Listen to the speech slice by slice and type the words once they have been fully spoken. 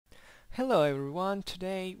Hello everyone,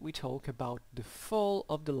 today we talk about the fall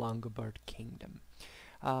of the Longobard Kingdom.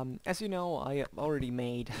 As you know, I have already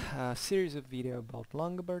made a series of videos about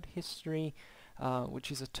Longobard history,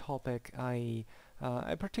 which is a topic I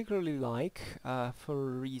particularly like for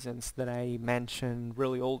reasons that I mention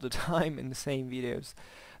really all the time in the same videos.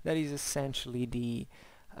 That is essentially the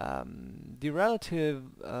relative,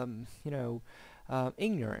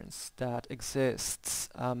 ignorance that exists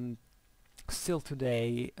still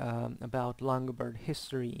today about Langobard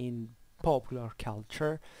history in popular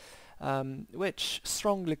culture, which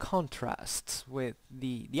strongly contrasts with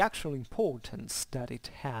the actual importance that it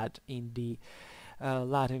had in the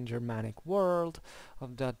Latin-Germanic world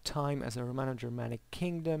of that time as a Romano-Germanic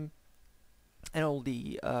kingdom, and all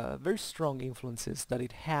the very strong influences that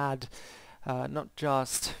it had not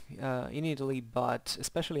just in Italy, but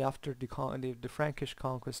especially after the Frankish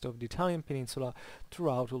conquest of the Italian peninsula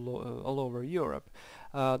throughout all over Europe.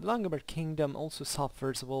 The Langobard Kingdom also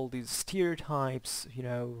suffers of all these stereotypes,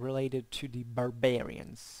 related to the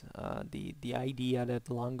barbarians. The idea that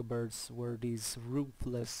the Longobards were these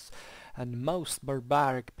ruthless and most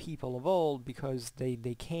barbaric people of all because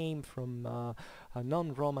they came from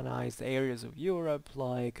non-Romanized areas of Europe,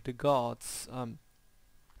 like the Goths.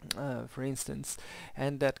 For instance,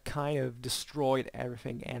 and that kind of destroyed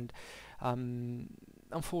everything. And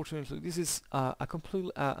unfortunately, this is a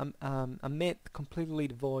myth completely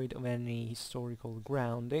devoid of any historical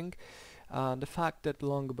grounding. The fact that the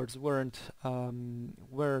Longobards were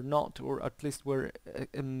not, or at least were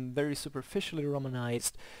very superficially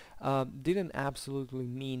Romanized, didn't absolutely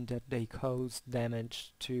mean that they caused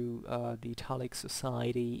damage to the Italic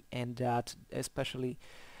society, and that especially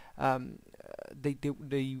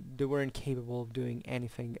they weren't capable of doing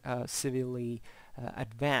anything civilly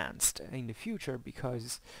advanced in the future,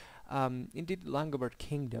 because indeed Langobard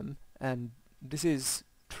Kingdom, and this is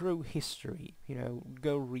true history,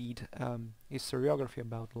 go read historiography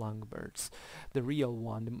about Longobards, the real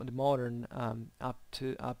one, the modern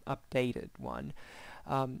updated one,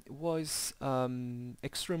 was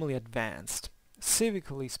extremely advanced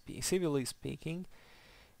civilly speaking.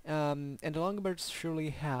 And the Longobards surely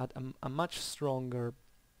had a much stronger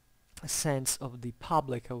sense of the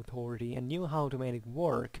public authority and knew how to make it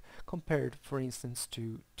work compared, for instance,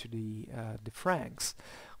 to the Franks,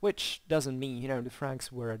 which doesn't mean the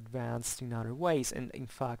Franks were advanced in other ways. And in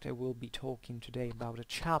fact, I will be talking today about a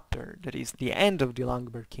chapter that is the end of the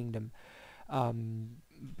Langobard Kingdom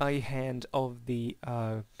by hand of the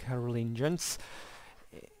Carolingians,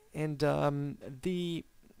 and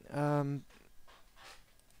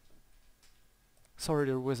sorry,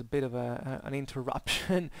 there was a bit of an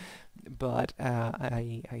interruption, but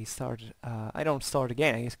I started. I don't start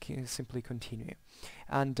again. I simply continue,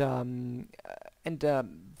 and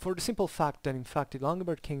for the simple fact that in fact the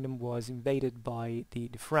Longobard Kingdom was invaded by the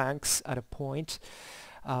Franks at a point.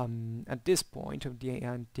 At this point of the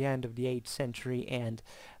end of the 8th century, and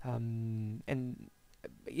in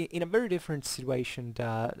a very different situation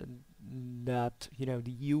that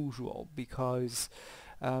the usual, because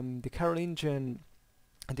the creation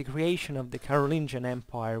of the Carolingian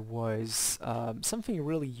Empire was something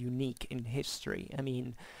really unique in history. I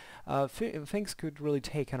mean, things could really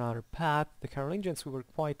take another path. The Carolingians were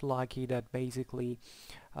quite lucky that basically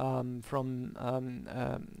from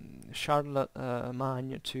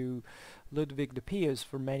Charlemagne to Ludwig the Pious,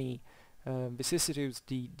 for many vicissitudes,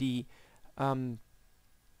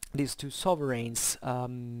 these two sovereigns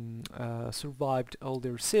survived all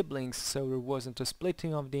their siblings, so there wasn't a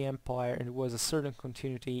splitting of the empire, and there was a certain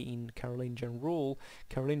continuity in Carolingian rule,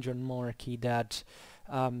 Carolingian monarchy, that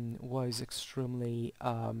was extremely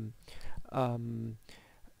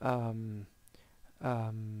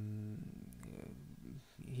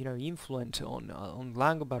influent on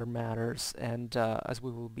Langobard matters, and as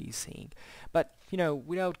we will be seeing. But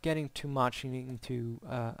without getting too much into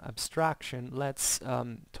abstraction, let's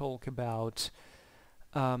talk about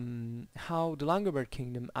how the Langobard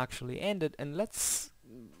Kingdom actually ended, and let's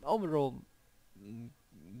overall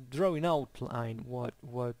draw an outline what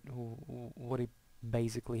it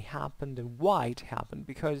basically happened and why it happened,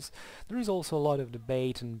 because there is also a lot of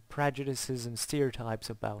debate and prejudices and stereotypes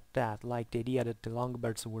about that, like the idea that the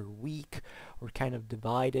Longobards were weak or kind of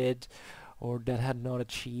divided, or that had not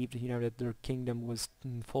achieved, that their kingdom was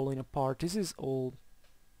falling apart. This is all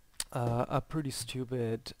a pretty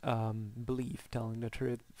stupid belief, telling the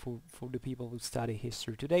truth, for the people who study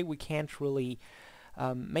history. Today we can't really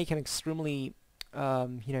make an extremely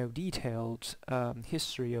detailed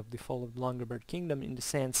history of the fall of the Longobard Kingdom, in the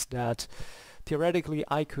sense that theoretically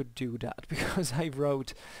I could do that because I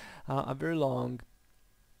wrote a very long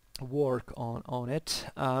work on it,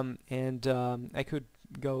 and I could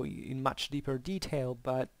go in much deeper detail,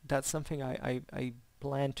 but that's something I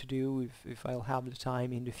plan to do if I'll have the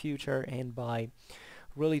time in the future, and by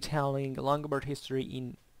really telling Longobards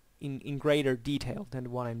history in greater detail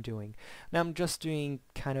than what I'm doing. Now I'm just doing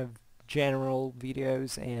kind of general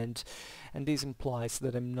videos, and this implies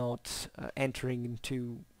that I'm not entering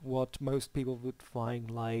into what most people would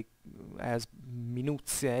find like as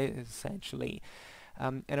minutiae, essentially.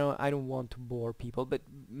 I don't want to bore people, but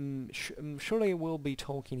surely I will be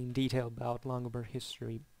talking in detail about Langobard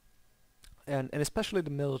history, and especially the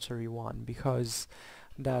military one, because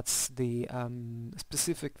that's the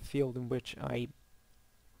specific field in which I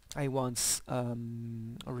once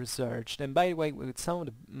researched. And by the way, with some of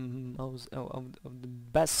the of the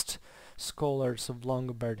best scholars of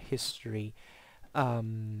Longobard history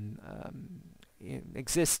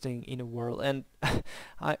existing in the world, and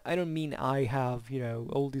I don't mean I have, you know,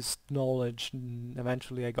 all this knowledge, and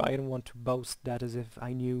eventually I don't want to boast that as if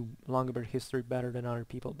I knew Longobard history better than other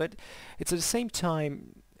people, but it's at the same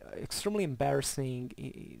time extremely embarrassing,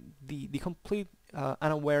 the complete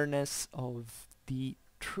unawareness of the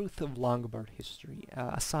truth of Langobard history,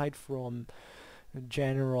 aside from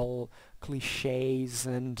general cliches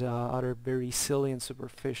and other very silly and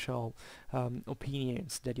superficial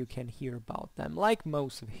opinions that you can hear about them, like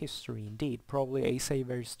most of history indeed. Probably I say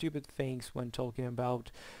very stupid things when talking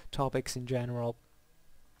about topics in general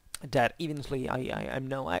that eventually I'm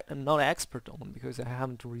not expert on, because I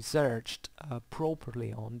haven't researched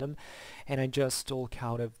properly on them, and I just talk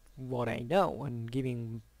out of what I know and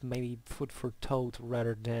giving maybe food for thought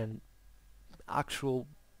rather than actual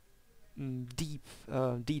deep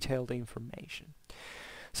detailed information.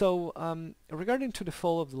 So regarding to the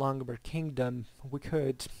fall of the Langobard Kingdom, we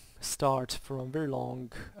could start from a very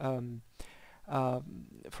long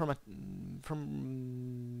from a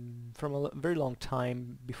very long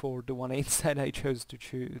time before the one instead I chose to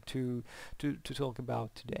talk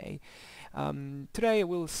about today. Today I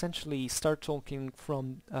will essentially start talking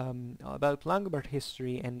from about Langobard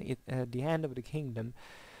history and the end of the kingdom,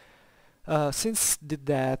 since the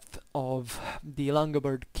death of the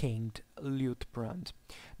Langobard king Liutprand.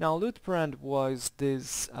 Now Liutprand was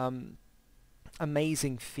this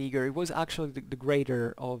amazing figure. He was actually the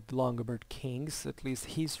greater of the Longobard kings, at least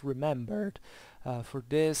he's remembered for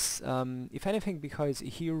this, if anything because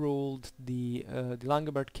he ruled the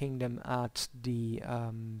Langobard kingdom at the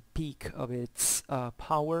peak of its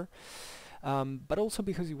power, but also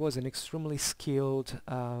because he was an extremely skilled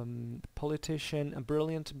politician, a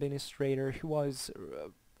brilliant administrator. He was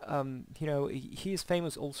you know, he is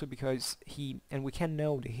famous also because and we can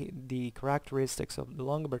know the characteristics of the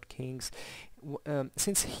Longobard kings,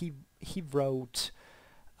 since he wrote,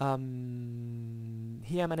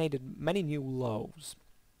 he emanated many new laws.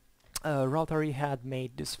 Rothari had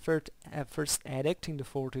made this first edict in the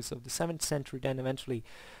 40s of the 7th century, then eventually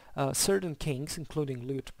certain kings, including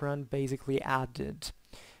Liutprand, basically added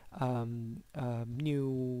new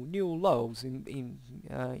laws in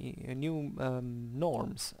new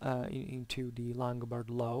norms into the Langobard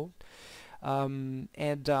law, and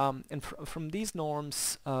from these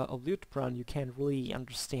norms of Liutprand you can really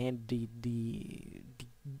understand the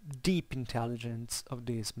deep intelligence of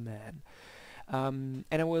this man. And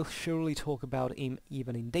I will surely talk about him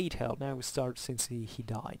even in detail. Now we start since he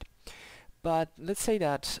died. But let's say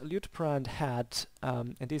that Liutprand had,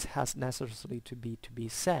 and this has necessarily to be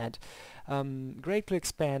said, greatly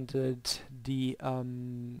expanded the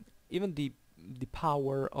even the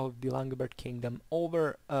power of the Langobard kingdom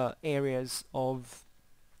over areas of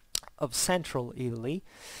central Italy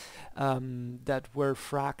that were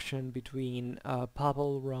fractioned between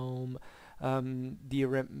Papal Rome, the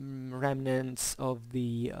remnants of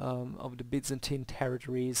the Byzantine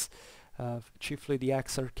territories, chiefly the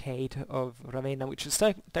Exarchate of Ravenna, which is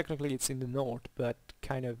technically it's in the north, but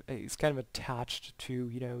it's kind of attached to,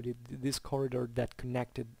 you know, this corridor that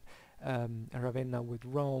connected Ravenna with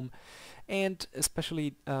Rome, and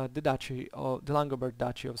especially the duchy of the Langobard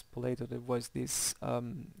Duchy of Spoleto. That was this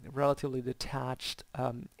relatively detached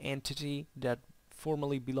entity that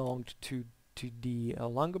formerly belonged to the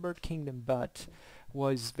Langobard Kingdom, but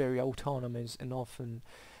was very autonomous and often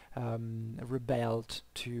rebelled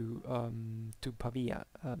to Pavia.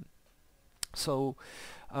 So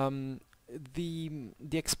the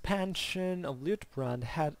expansion of Liutprand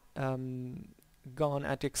had gone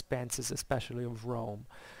at the expenses especially of Rome.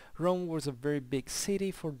 Rome was a very big city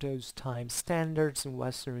for those time standards in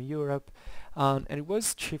Western Europe, and it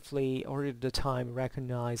was chiefly, or at the time,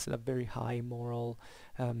 recognized as a very high moral,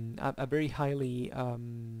 a very highly, a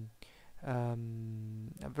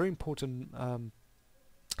very important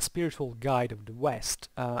spiritual guide of the West.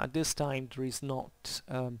 At this time there is not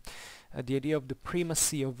the idea of the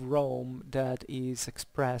primacy of Rome that is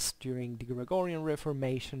expressed during the Gregorian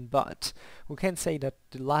Reformation, but we can say that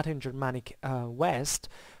the Latin-Germanic West,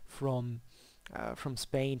 from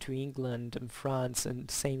Spain to England and France and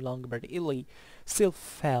the same Longobard Italy, still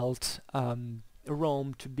felt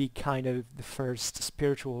Rome to be kind of the first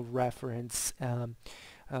spiritual reference in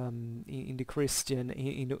the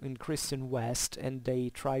in Christian West, and they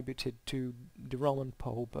attributed to the Roman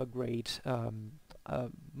Pope a great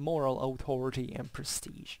moral authority and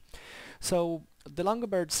prestige. So the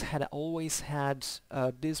Longobards had always had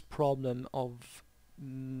this problem of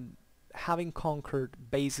having conquered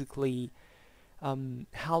basically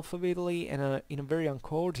half of Italy in a very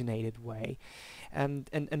uncoordinated way, and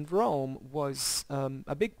Rome was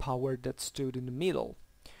a big power that stood in the middle.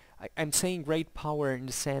 I'm saying great power in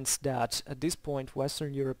the sense that at this point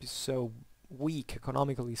Western Europe is so weak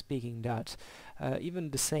economically speaking that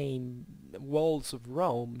even the same walls of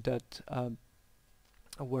Rome that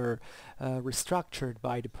were restructured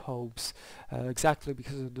by the popes exactly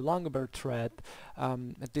because of the Longobard threat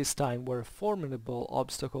at this time were a formidable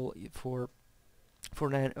obstacle for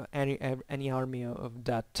any army of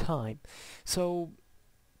that time. So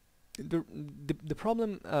the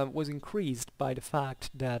problem was increased by the fact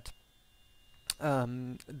that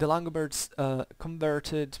the Longobards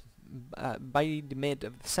converted by the mid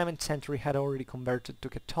of the 7th century had already converted to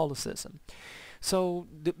Catholicism. So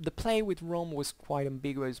the play with Rome was quite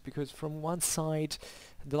ambiguous, because from one side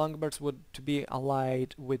the Longobards were to be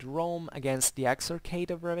allied with Rome against the Exarchate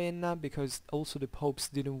of Ravenna, because also the popes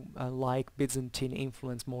didn't like Byzantine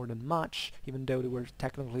influence more than much, even though they were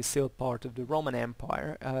technically still part of the Roman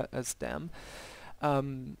Empire as them.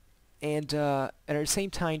 And at the same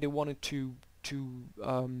time they wanted to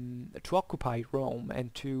occupy Rome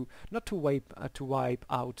and not to wipe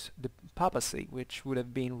out the Papacy, which would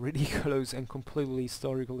have been ridiculous and completely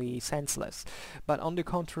historically senseless, but on the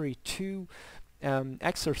contrary to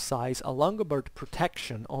exercise a Longobard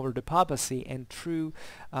protection over the Papacy, and through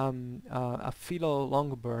a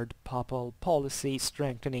philo-Longobard papal policy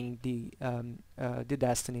strengthening the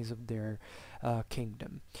destinies of their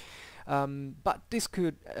kingdom. But this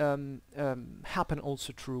could happen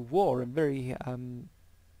also through war, and very a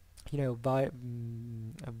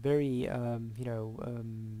very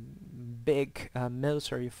big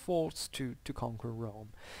military force to conquer Rome.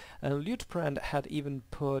 Liutprand had even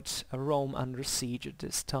put Rome under siege at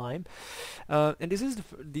this time, and this is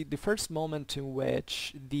the first moment in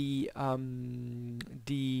which the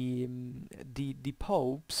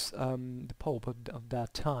popes, the Pope of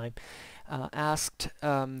that time, asked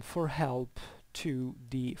for help to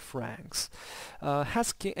the Franks.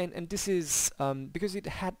 And this is because it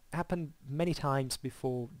had happened many times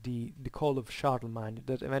before the call of Charlemagne,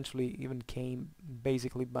 that eventually even came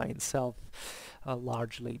basically by itself,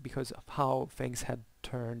 largely because of how things had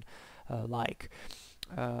turned at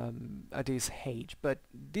this age. But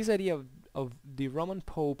this idea of the Roman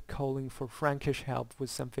Pope calling for Frankish help was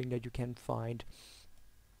something that you can find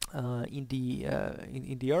in the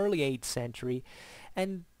early 8th century,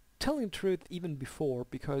 and telling the truth even before,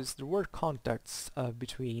 because there were contacts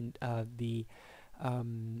between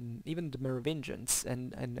even the Merovingians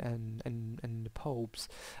and the popes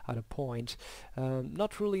at a point,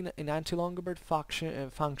 not really in anti-Longobard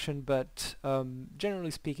function, but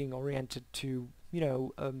generally speaking oriented to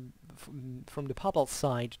from the papal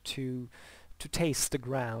side to taste the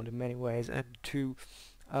ground in many ways, and to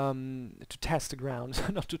test the ground,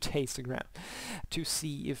 not to taste the ground, to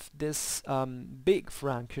see if this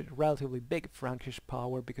relatively big Frankish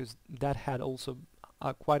power, because that had also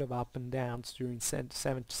quite of up and downs during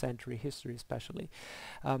 7th century history especially,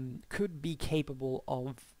 could be capable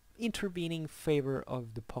of intervening in favor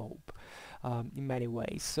of the Pope in many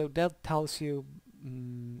ways. So that tells you,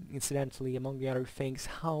 incidentally, among the other things,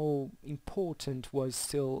 how important was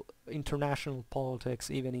still international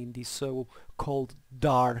politics even in the so-called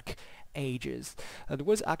Dark Ages. There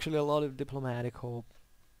was actually a lot of diplomatical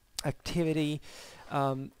activity.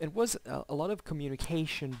 It was a lot of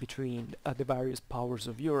communication between the various powers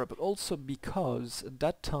of Europe, but also because at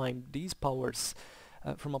that time these powers,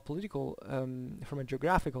 from a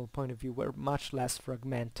geographical point of view, were much less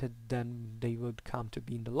fragmented than they would come to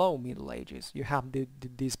be in the Low Middle Ages. You have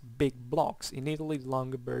these big blocks. In Italy, the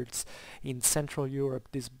Longobards; in Central Europe,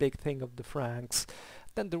 this big thing of the Franks;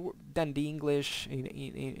 then the English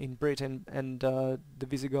in Britain, and the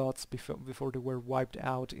Visigoths before they were wiped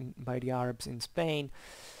out by the Arabs in Spain.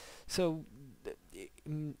 So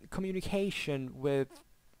communication with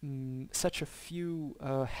such a few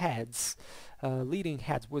leading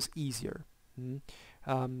heads was easier.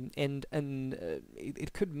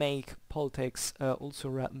 it could make politics also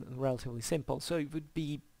relatively simple. So it would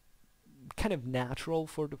be kind of natural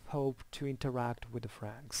for the Pope to interact with the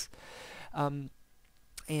Franks. Um,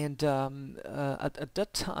 at at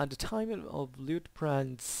the time of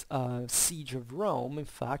Liutprand's siege of Rome, in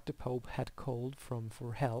fact, the Pope had called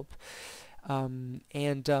for help, um,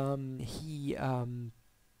 he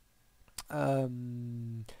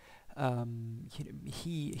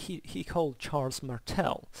called Charles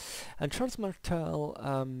Martel, and Charles Martel,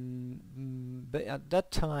 but at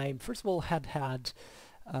that time, first of all, had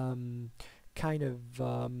um, kind of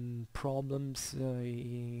problems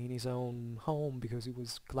in his own home because he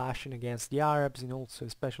was clashing against the Arabs, and also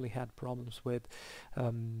especially had problems with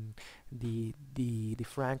um, the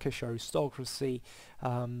Frankish aristocracy.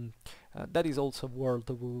 That is also a world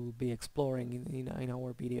that we will be exploring in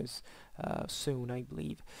our videos soon, I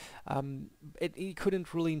believe. It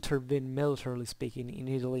couldn't really intervene militarily speaking in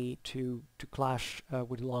Italy to clash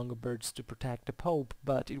with the Longobards to protect the Pope,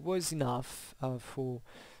 but it was enough for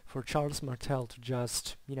Charles Martel to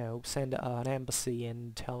just, send an embassy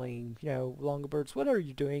and telling, Longobards, what are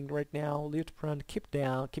you doing right now? Liutprand, keep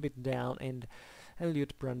it down, and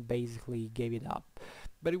Liutprand basically gave it up.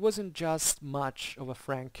 But it wasn't just much of a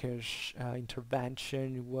Frankish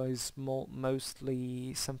intervention. It was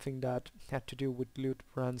mostly something that had to do with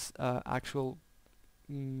Liutprand's actual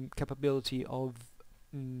capability of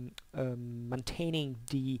maintaining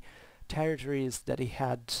the territories that he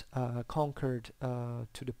had conquered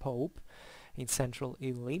to the Pope in central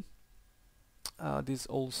Italy. This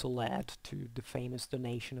also led to the famous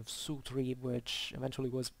donation of Sutri, which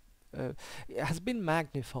eventually was has been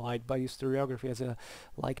magnified by historiography as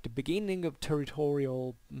like the beginning of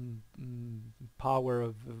territorial power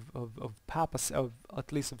of papacy, of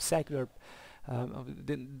at least of secular, of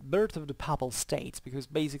the birth of the Papal States, because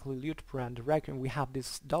basically Liutprand, we have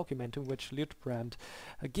this document in which Liutprand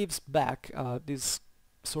gives back this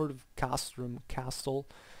sort of castle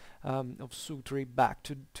of Sutri back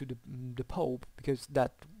to the Pope, because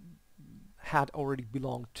that had already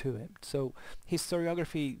belonged to him. So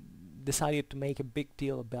historiography decided to make a big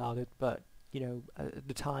deal about it, but at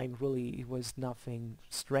the time really it was nothing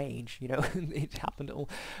strange. It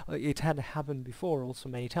had happened before also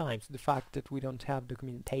many times. The fact that we don't have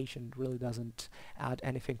documentation really doesn't add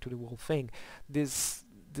anything to the whole thing. This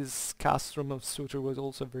castrum of Suter was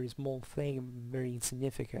also a very small thing, very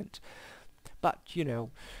insignificant, but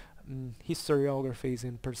historiographies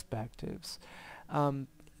and perspectives.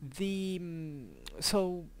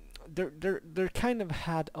 So there kind of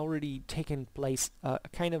had already taken place a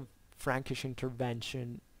kind of Frankish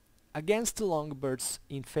intervention against the Longobards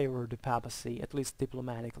in favor of the papacy, at least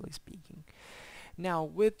diplomatically speaking. Now,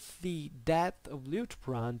 with the death of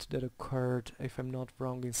Liutprand that occurred, if I'm not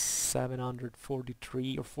wrong, in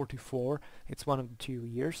 743 or 44, it's one of the 2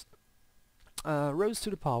 years, rose to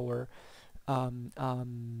the power a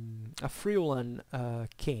Friulan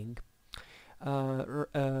king,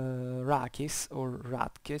 Ratchis, or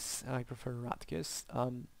Ratchis, I prefer Ratchis.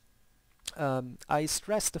 I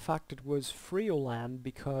stress the fact it was Friulan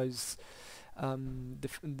because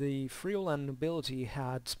the Friulan nobility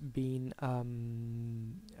had been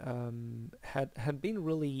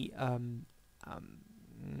really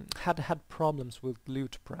had problems with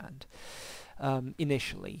Liutprand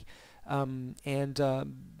initially, and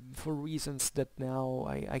for reasons that now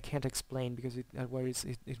I can't explain because it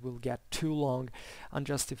will get too long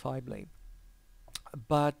unjustifiably.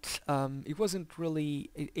 But it wasn't really,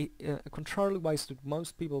 contrarily-wise to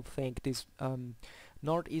most people think, this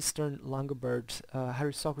northeastern Langobard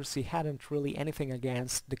aristocracy hadn't really anything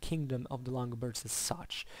against the kingdom of the Longobards as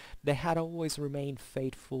such. They had always remained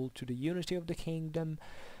faithful to the unity of the kingdom.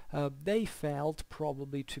 They felt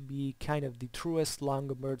probably to be kind of the truest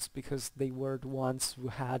Longobards because they were the ones who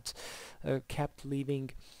had kept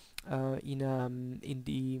living in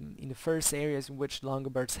the first areas in which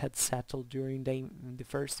Longobards had settled during the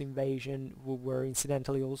first invasion, who were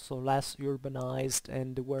incidentally also less urbanized,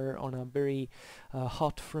 and they were on a very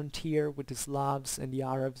hot frontier with the Slavs and the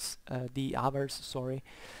Avars, sorry,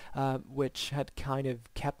 which had kind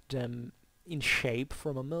of kept them in shape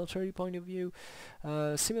from a military point of view.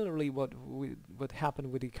 Similarly, what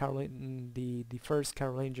happened with the first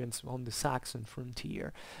Carolingians on the Saxon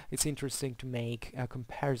frontier. It's interesting to make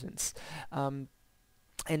comparisons. And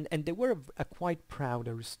they were a quite proud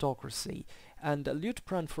aristocracy, and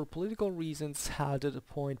Liutprand, for political reasons, had at a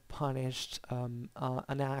point punished an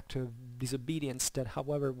act of disobedience that,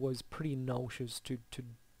 however, was pretty noxious to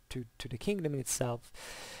the kingdom itself.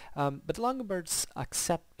 But Longobards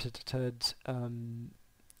accepted,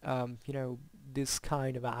 this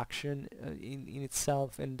kind of action in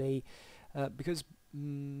itself, and they because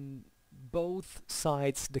both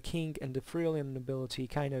sides, the king and the Friulian nobility,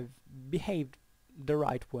 kind of behaved the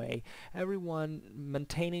right way, everyone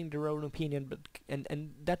maintaining their own opinion, but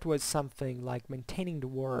and that was something like maintaining the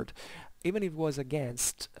word, even if it was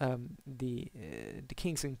against the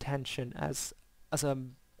king's intention, as a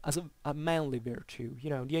a manly virtue. You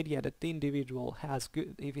know, the idea that the individual has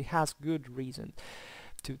good, if he has good reason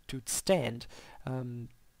to stand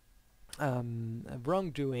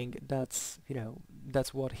wrongdoing, that's, you know,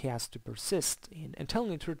 that's what he has to persist in. And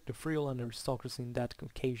telling the truth, the Friulan aristocracy in that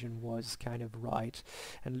occasion was kind of right,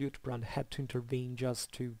 and Liutprand had to intervene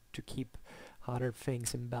just to keep other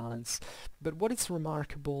things in balance. But what is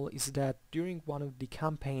remarkable is that during one of the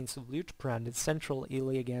campaigns of Liutprand in central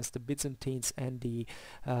Italy against the Byzantines and the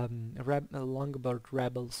Longobard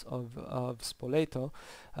rebels of Spoleto,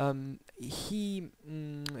 he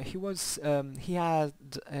had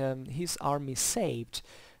his army saved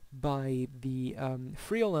by the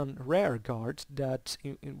Friulan rearguard, that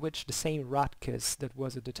in which the same Ratchis that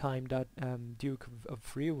was at the time that Duke of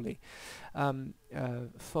Friuli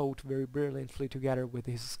fought very brilliantly together with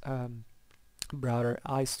his brother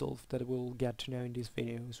Aistulf, that we'll get to know in this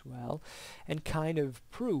video as well, and kind of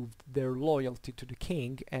proved their loyalty to the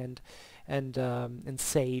king, and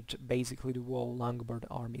saved basically the whole Langobard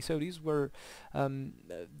army. So these were a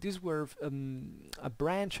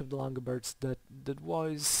branch of the Longobards that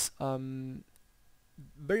was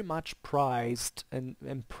very much prized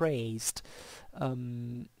and praised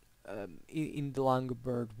in the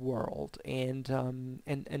Langobard world, and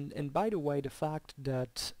by the way, the fact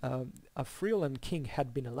that a Friulan king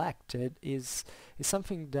had been elected is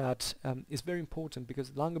something that is very important,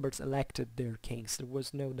 because the Longobards elected their kings. There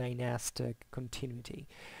was no dynastic continuity,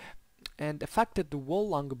 and the fact that the whole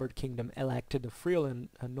Langobard kingdom elected a Friulan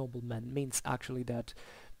nobleman means actually that.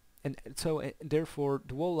 And so, therefore,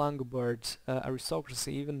 the whole Langobard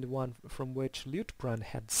aristocracy, even the one from which Liutprand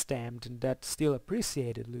had stemmed and that still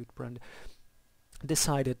appreciated Liutprand,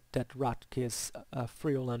 decided that Ratchis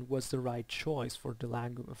Friulan was the right choice for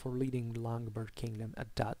leading the Langobard kingdom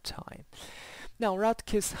at that time. Now,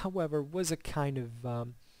 Ratchis, however, was a kind of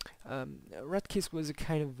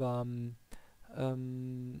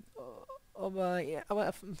of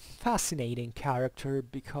a fascinating character,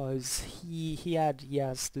 because he had,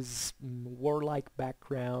 yes, this warlike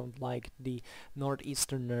background like the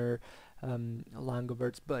northeasterner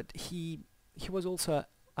Langobards, but he was also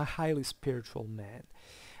a highly spiritual man.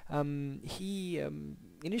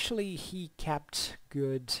 Initially he kept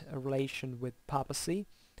good relation with Papacy,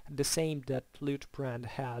 the same that Liutprand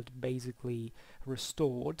had basically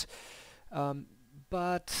restored.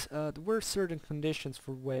 But there were certain conditions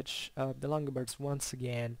for which the Longobards once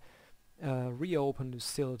again reopened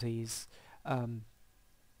hostilities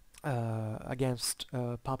against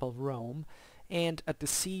Papal Rome, and at the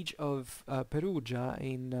siege of Perugia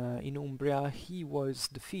in Umbria, he was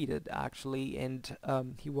defeated actually, and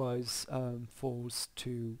he was forced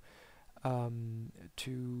to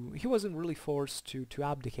he wasn't really forced to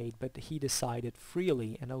abdicate, but he decided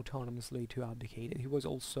freely and autonomously to abdicate. He was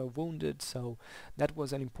also wounded, so that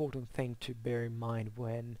was an important thing to bear in mind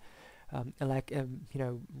when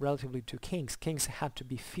relatively to kings had to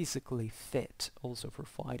be physically fit also for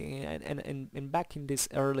fighting, and back in these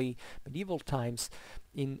early medieval times,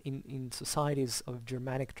 in societies of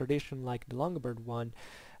Germanic tradition like the Longobard one,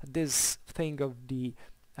 this thing of the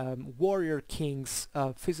warrior king's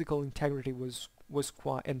physical integrity was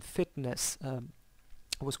quite, and fitness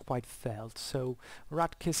was quite felt. So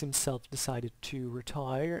Ratchis himself decided to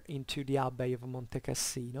retire into the Abbey of Monte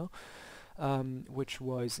Cassino, which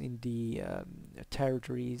was in the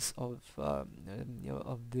territories of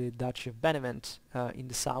the Duchy of Benevent in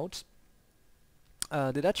the south.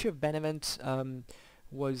 The Duchy of Benevent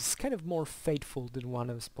was kind of more faithful than one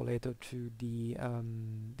of Spoleto to the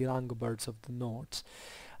Langobards of the north.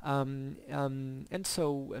 And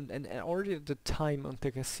already at the time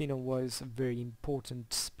Monte Cassino was a very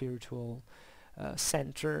important spiritual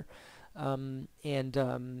center, and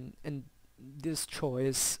this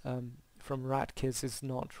choice from Ratchis is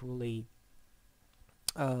not really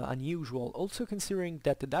unusual, also considering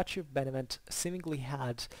that the Duchy of Benevent seemingly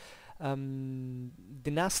had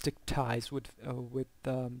dynastic ties with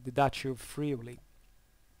the Duchy of Friuli,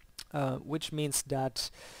 which means that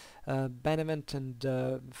Benevent and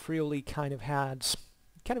Friuli kind of had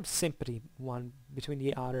sympathy one between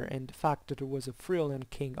the other, and the fact that there was a Friulian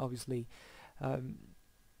king obviously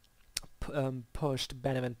pushed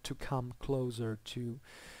Benevent to come closer to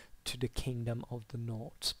the kingdom of the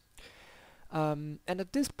north. And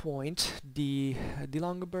at this point, the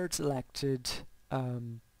Longobards elected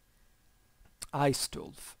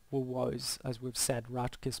Aistulf, who was, as we've said,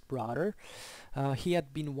 Ratchis' brother. He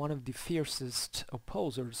had been one of the fiercest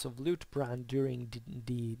opposers of Luthbrand during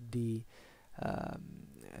the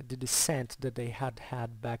descent that they had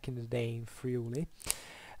back in the day in Friuli.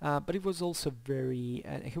 But he was also he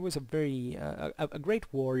was a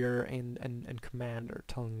great warrior and commander,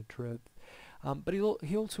 telling the truth. But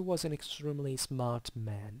he also was an extremely smart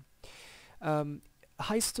man.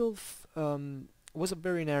 Aistulf was a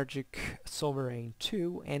very energetic sovereign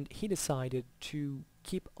too, and he decided to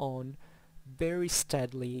keep on very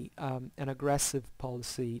steadily an aggressive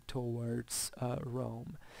policy towards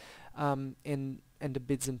Rome and the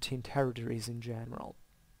Byzantine territories in general.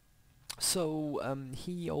 So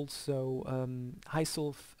he also,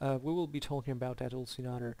 Aistulf, we will be talking about that also in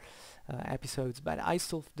other episodes, but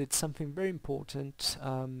Aistulf did something very important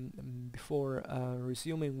before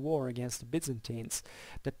resuming war against the Byzantines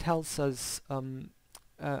that tells us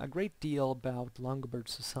a great deal about Longobard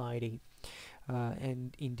society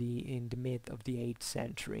and in the mid of the 8th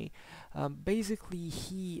century. Basically,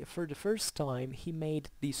 for the first time, he made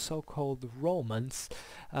the so-called Romans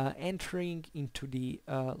entering into the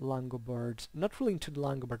Langobard, not really into the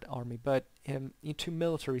Langobard army, but into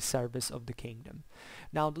military service of the kingdom.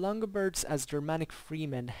 Now, the Longobards, as Germanic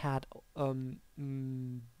freemen, had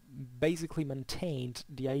basically maintained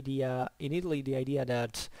the idea in Italy, the idea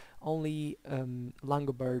that only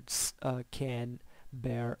Longobards can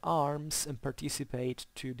bear arms and participate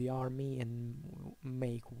to the army and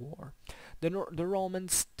make war. The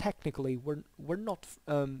Romans technically were not,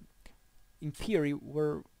 in theory,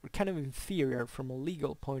 were kind of inferior from a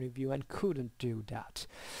legal point of view and couldn't do that.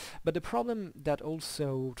 But the problem that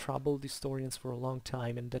also troubled historians for a long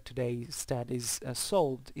time and that today instead is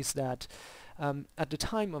solved is that at the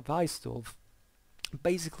time of Aistulf,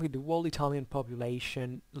 basically the whole Italian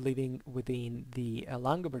population living within the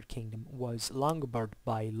Langobard Kingdom was Longobard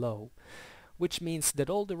by law, which means that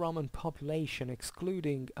all the Roman population,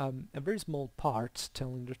 excluding a very small part,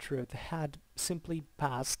 telling the truth, had simply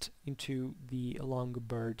passed into the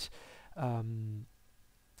Longobard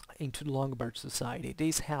society.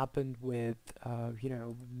 This happened with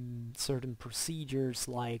certain procedures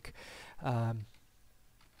like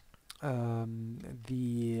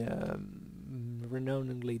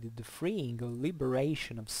renownedly the freeing or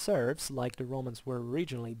liberation of serfs, like the Romans were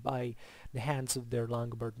originally by the hands of their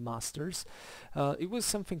Langobard masters. It was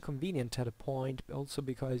something convenient at a point, also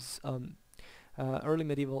because early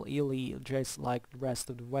medieval Italy, just like the rest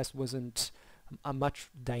of the West, wasn't a much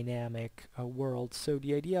dynamic world, so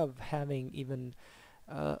the idea of having even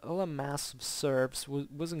a mass of serfs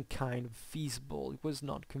wasn't kind of feasible. It was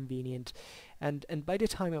not convenient, and by the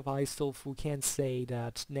time of Aistulf, we can say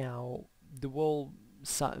that now the whole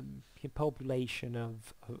population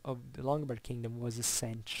of the Longobard Kingdom was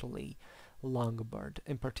essentially Longobard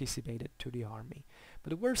and participated to the army.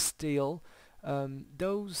 But there were still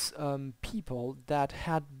those people that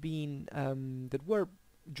had been that were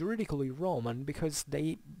juridically Roman because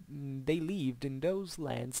they lived in those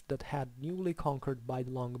lands that had newly conquered by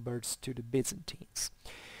the Longobards to the Byzantines.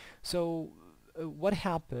 So what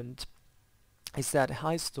happened is that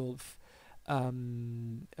Aistulf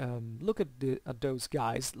look at those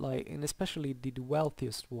guys, like, and especially the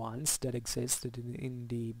wealthiest ones that existed in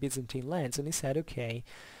the Byzantine lands, and he said, okay,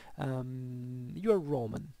 you're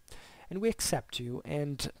Roman and we accept you.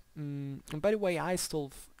 And by the way,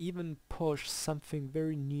 Aistulf even pushed something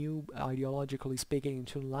very new, ideologically speaking,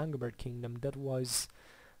 into the Langobard Kingdom. That was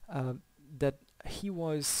that he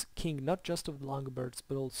was king not just of the Longobards,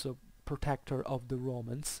 but also protector of the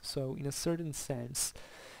Romans. So in a certain sense,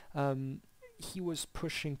 he was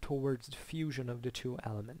pushing towards the fusion of the two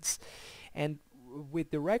elements. And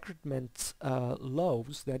with the recruitment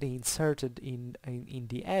laws that he inserted in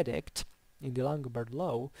the edict, in the Langobard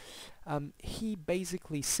law, he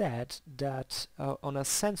basically said that on a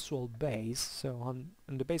sensual base, so on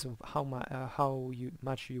the base of how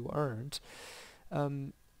much you earned,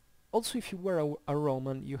 also if you were a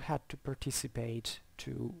Roman, you had to participate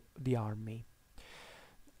to the army.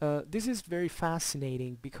 This is very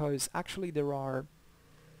fascinating because actually there are,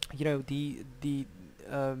 the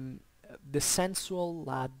sensual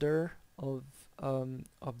ladder of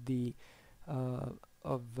the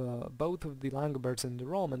both of the Longobards and the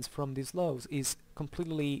Romans from these laws is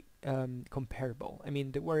completely comparable. I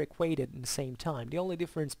mean, they were equated in the same time. The only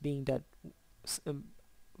difference being that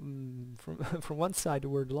from from one side there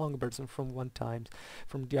were the Longobards, and from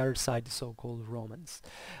the other side the so-called Romans.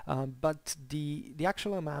 But the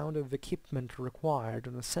actual amount of equipment required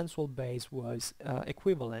on a central base was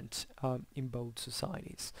equivalent in both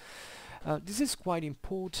societies. This is quite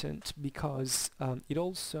important because it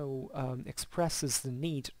also expresses the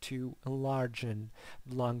need to enlarge the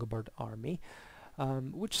Langobard army,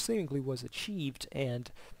 which seemingly was achieved,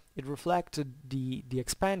 and it reflected the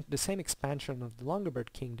same expansion of the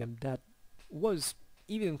Longobard Kingdom that was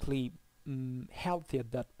evidently healthy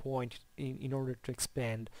at that point in order to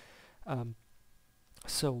expand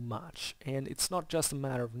so much. And it's not just a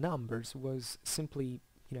matter of numbers; it was simply,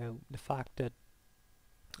 the fact that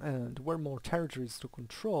there were more territories to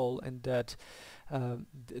control, and that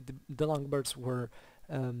the Longobards were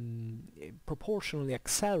proportionally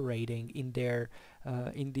accelerating in their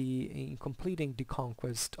in completing the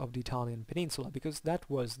conquest of the Italian peninsula, because that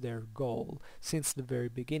was their goal since the very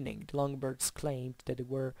beginning. The Longobards claimed that they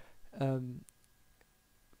were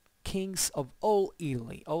kings of all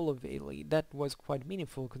Italy, all of Italy. That was quite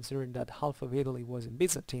meaningful considering that half of Italy was in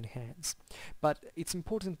Byzantine hands. But it's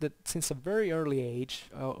important that since a very early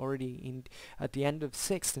age, already at the end of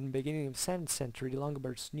 6th and beginning of 7th century, the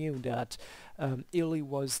Longobards knew that Italy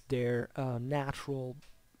was their natural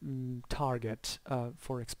target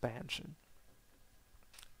for expansion,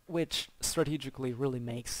 which strategically really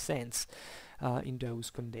makes sense in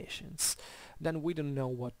those conditions. Then we don't know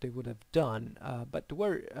what they would have done, but they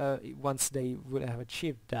were once they would have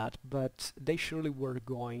achieved that. But they surely were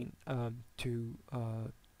going to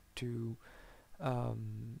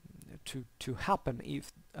happen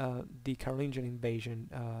if the Carolingian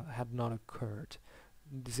invasion had not occurred.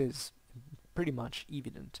 This is pretty much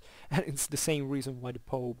evident, and it's the same reason why the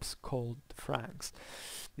popes called the Franks,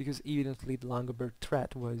 because evidently the Langobard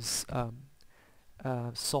threat was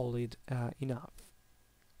solid enough.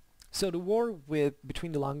 So the war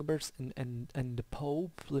between the Longobards and the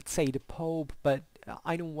Pope, let's say the Pope, but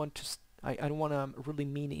I don't want to I don't want to really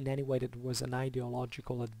mean in any way that it was an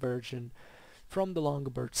ideological aversion from the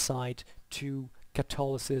Longobard side to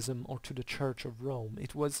Catholicism or to the Church of Rome.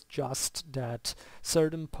 It was just that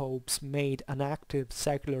certain popes made an active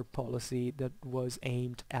secular policy that was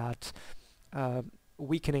aimed at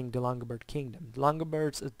weakening the Langobard Kingdom. The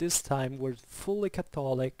Longobards at this time were fully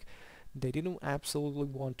Catholic. They didn't absolutely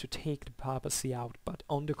want to take the papacy out, but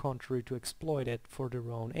on the contrary to exploit it for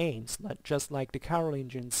their own aims, just like the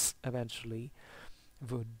Carolingians eventually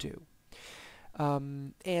would do.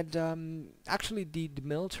 Actually the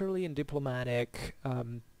military and diplomatic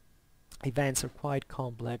events are quite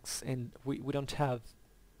complex, and we don't have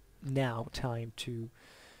now time to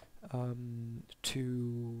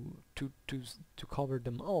cover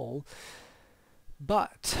them all.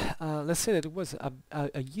 But let's say that it was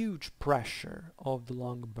a huge pressure of the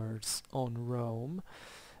Longobards on Rome.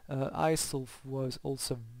 Aistulf was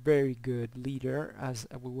also a very good leader, as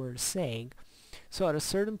we were saying. So at a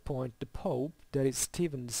certain point, the Pope, that is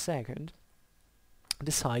Stephen II,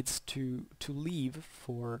 decides to leave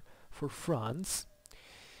for France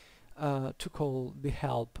to call the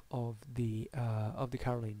help of the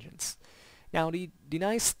Carolingians. Now the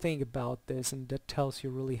nice thing about this, and that tells you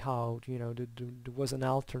really how there was an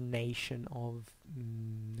alternation of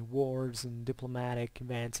wars and diplomatic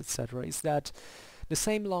events, etc., is that the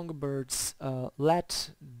same Longobards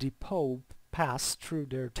let the Pope pass through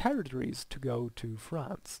their territories to go to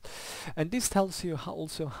France, and this tells you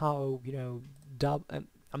also how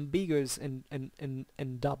ambiguous and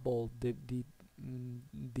double the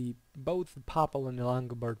both the Papal and the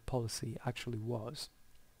Langobard policy actually was.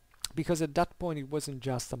 Because at that point it wasn't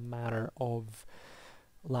just a matter of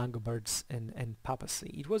Longobards and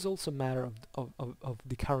Papacy. It was also a matter of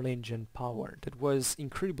the Carolingian power that was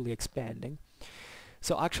incredibly expanding.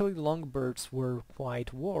 So actually the Longobards were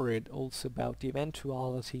quite worried also about the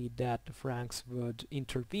eventuality that the Franks would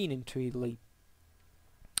intervene into Italy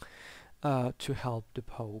to help the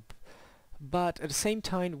Pope. But at the same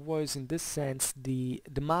time, it was in this sense the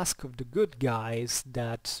mask of the good guys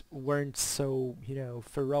that weren't so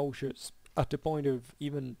ferocious at the point of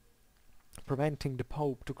even preventing the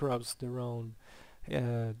Pope to cross their own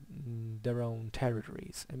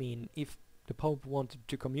territories. I mean, if the Pope wanted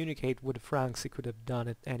to communicate with the Franks, he could have done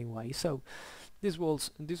it anyway. So this was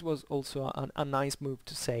also a nice move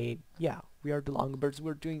to say, yeah, we are the Longobards,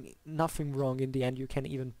 we're doing nothing wrong in the end, you can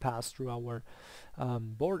even pass through our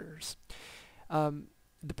borders.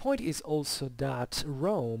 The point is also that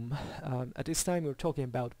Rome, at this time we're talking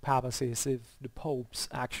about papacy as if the popes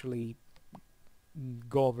actually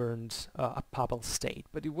governed a papal state,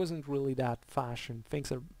 but it wasn't really that fashion.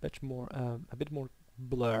 Things are much more, a bit more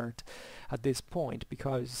blurred at this point,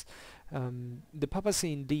 because the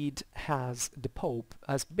papacy indeed has the Pope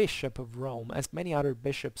as Bishop of Rome, as many other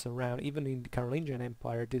bishops around, even in the Carolingian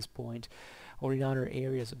Empire at this point, or in other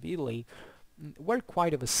areas of Italy, were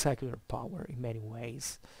quite of a secular power in many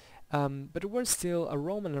ways. But there was still a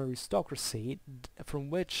Roman aristocracy from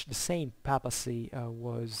which the same papacy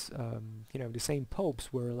was, the same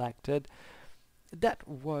popes were elected, that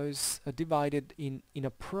was divided in a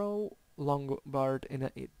pro-Longobard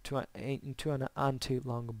into an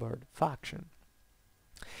anti-Longobard faction.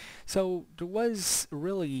 So there was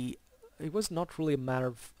really, it was not really a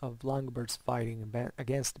matter of Longobards fighting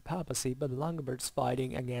against the papacy, but the Longobards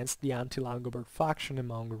fighting against the anti-Longobard faction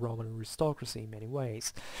among the Roman aristocracy in many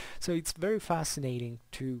ways. So it's very fascinating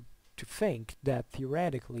to think that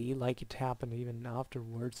theoretically, like it happened even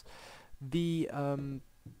afterwards, there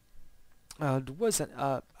was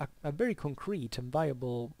a very concrete and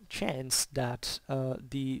viable chance that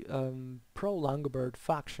the pro-Langobard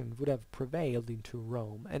faction would have prevailed into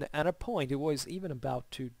Rome, and at a point it was even about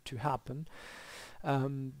to happen,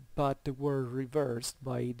 but they were reversed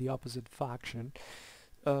by the opposite faction,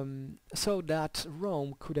 so that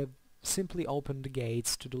Rome could have simply opened the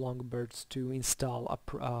gates to the Longobards to install a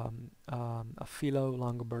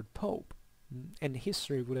Philo-Longobard pope, and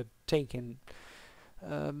history would have taken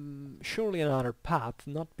surely another path,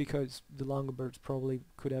 not because the Longobards probably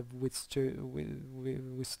could have withstood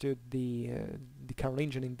the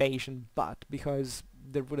Carolingian invasion, but because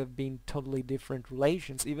there would have been totally different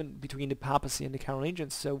relations even between the papacy and the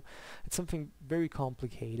Carolingians. So it's something very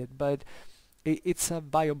complicated, but it's a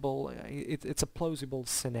viable, it's a plausible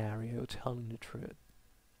scenario, telling the truth.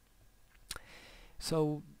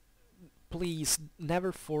 So please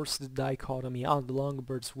never force the dichotomy, the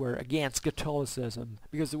Longobards were against Catholicism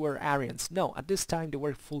because they were Arians. No, at this time they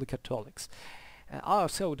were fully Catholics.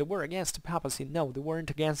 So they were against the papacy. No, they weren't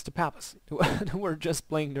against the papacy. They were just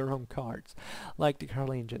playing their own cards, like the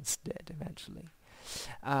Carolingians did eventually.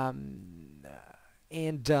 As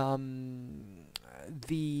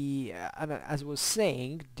I was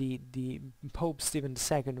saying, the Pope Stephen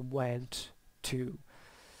II went to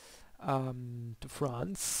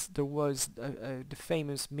France. There was the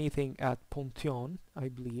famous meeting at Pontion, I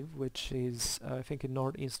believe, which is I think in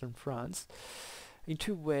northeastern France,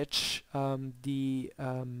 into which the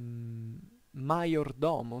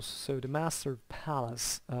majordomos, so the master of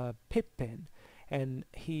palace, Pippin, and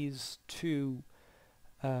his two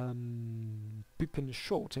Pippin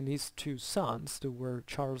Short and his two sons, there were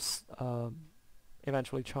Charles,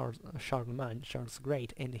 eventually Charlemagne, Charles the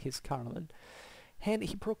Great, and his Caroline, and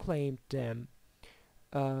he proclaimed them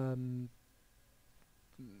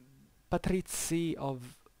patrici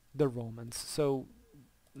of the Romans. So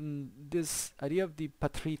this idea of the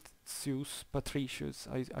patricius,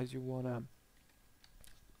 as you wanna,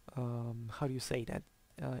 how do you say that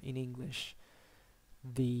in English?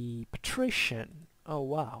 The patrician. Oh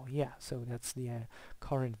wow, yeah. So that's the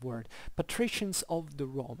current word. Patricians of the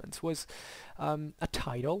Romans was a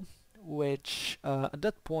title which at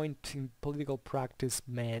that point in political practice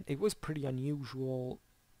meant it was pretty unusual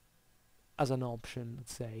as an option,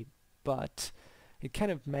 let's say, but it kind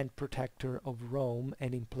of meant protector of Rome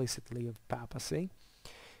and implicitly of papacy.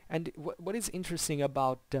 And what is interesting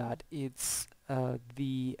about that, it's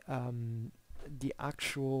the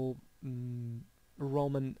actual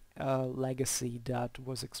Roman legacy that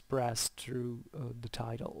was expressed through the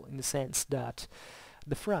title, in the sense that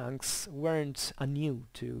the Franks weren't new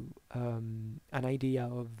to an idea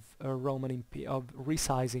of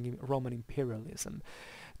resizing Roman imperialism.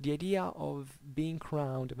 The idea of being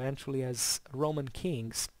crowned eventually as Roman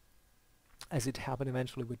kings, as it happened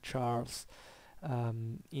eventually with Charles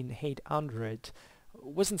in 800,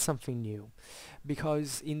 wasn't something new,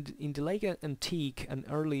 because in the late antique and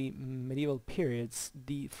early medieval periods,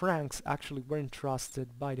 the Franks actually were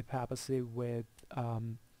entrusted by the papacy with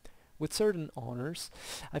certain honors.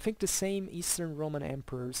 I think the same Eastern Roman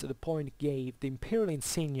emperors at the point gave the imperial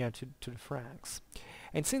insignia to the Franks.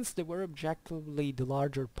 And since they were objectively the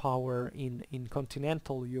larger power in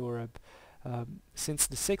continental Europe since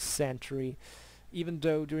the 6th century, even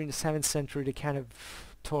though during the 7th century they kind of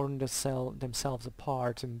torn themselves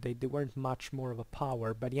apart and they weren't much more of a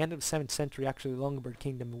power, by the end of the 7th century actually the Longobard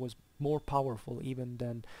Kingdom was more powerful even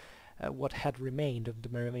than what had remained of the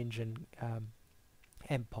Merovingian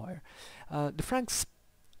Empire. The Franks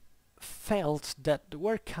felt that they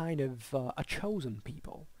were kind of a chosen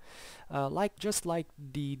people, just like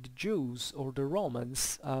the Jews or the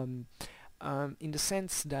Romans. in the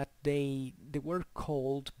sense that they were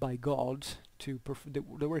called by God to they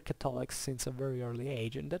were Catholics since a very early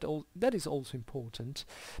age, and that is also important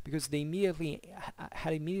because they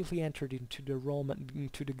had immediately entered into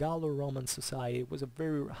the Gallo-Roman society. It was a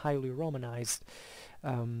very highly Romanized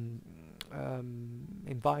um,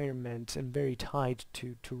 environment and very tied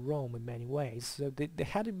to Rome in many ways. So they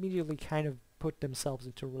had immediately kind of put themselves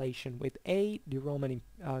into relation with A, the Roman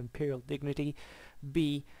imperial dignity,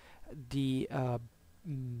 B, the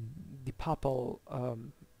the papal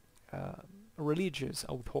religious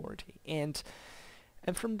authority, and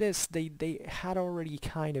from this they had already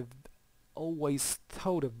kind of always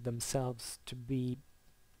thought of themselves to be,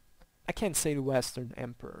 I can't say the Western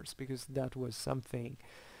emperors because that was something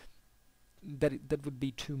that would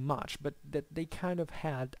be too much, but that they kind of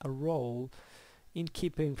had a role in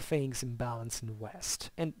keeping things in balance in the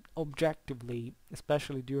West. And objectively,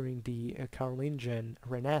 especially during the Carolingian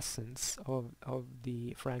renaissance of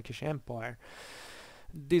the Frankish Empire,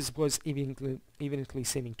 this was evidently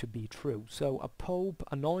seeming to be true. So a pope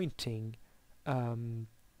anointing,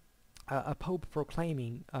 a pope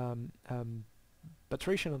proclaiming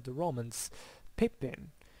patrician of the Romans,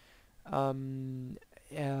 Pippin, and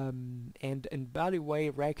by the way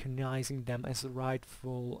recognizing them as the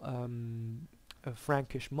rightful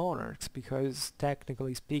Frankish monarchs, because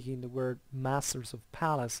technically speaking they were masters of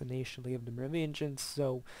palace initially of the Merovingians,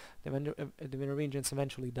 so the Merovingians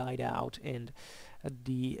eventually died out, and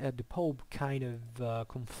the Pope kind of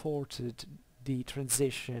comforted the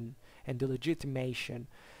transition and the legitimation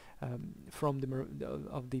from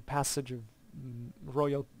of the passage of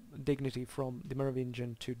royal dignity from the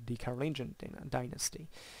Merovingian to the Carolingian dynasty,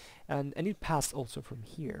 and it passed also from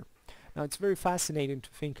here. Now it's very fascinating to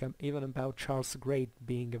think even about Charles the Great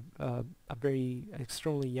being a very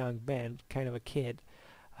extremely young man, kind of a kid,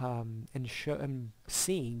 and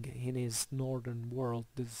seeing in his northern world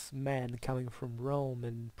this man coming from Rome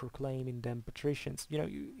and proclaiming them patricians. You know,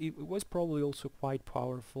 it was probably also quite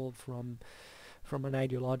powerful from an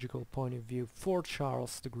ideological point of view for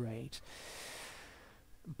Charles the Great.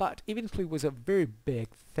 But eventually was a very big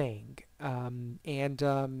thing,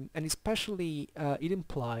 and especially it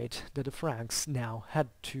implied that the Franks now had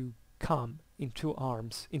to come into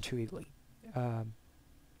arms into Italy,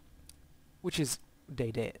 which is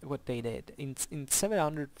what they did. In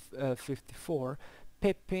 754,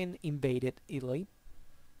 Pippin invaded Italy.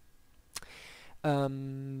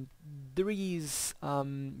 There is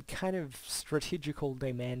kind of strategical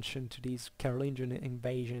dimension to these Carolingian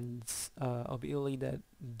invasions of Italy that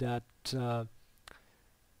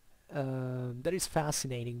is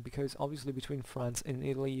fascinating, because obviously between France and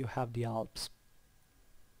Italy you have the Alps,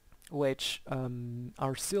 which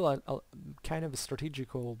are still a kind of a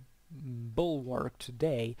strategical bulwark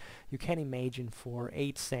today. You can imagine for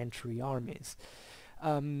 8th century armies.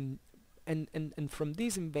 And from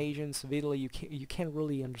these invasions of Italy, you can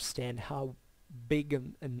really understand how big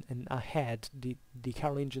and ahead the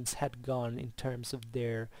Carolingians had gone in terms of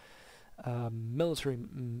their military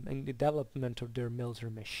and the development of their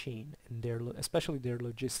military machine, and especially their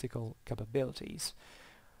logistical capabilities.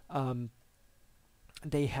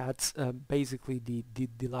 They had basically the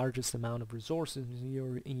largest amount of resources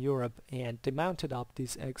in Europe, and they mounted up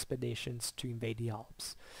these expeditions to invade the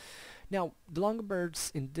Alps. Now, the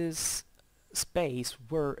Longobards in this space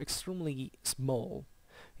were extremely small.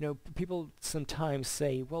 You know, people sometimes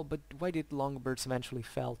say, well, but why did Longobards eventually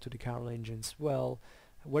fall to the Carolingians? Well,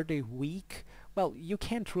 were they weak? Well, you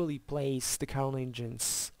can't really place the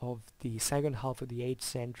Carolingians of the second half of the 8th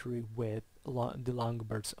century with the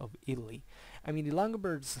Longobards of Italy. I mean, the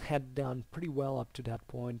Longobards had done pretty well up to that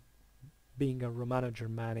point, being a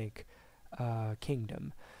Romano-Germanic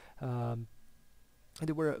kingdom.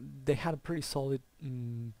 They had a pretty solid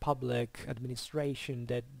public administration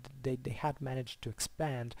that they had managed to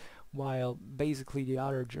expand, while basically the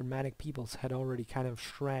other Germanic peoples had already kind of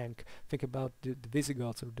shrank. Think about the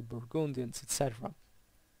Visigoths or the Burgundians, etc.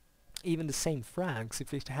 Even the same Franks,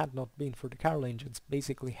 if it had not been for the Carolingians,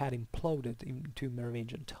 basically had imploded into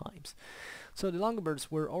Merovingian times. So the Longobards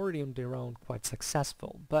were already on their own quite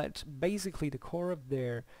successful, but basically the core of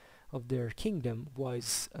their kingdom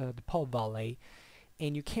was the Po Valley,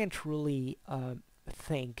 and you can't really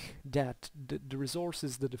think that the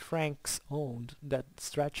resources that the Franks owned, that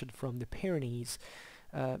stretched from the Pyrenees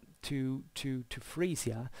to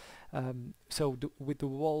Frisia, so with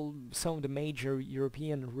some of the major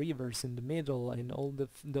European rivers in the middle and all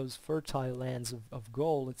those fertile lands of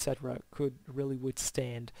Gaul, etc., could really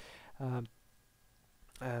withstand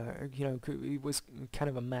it was kind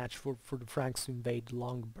of a match for the Franks to invade the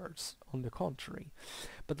Longobards, on the contrary.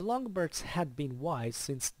 But the Longobards had been wise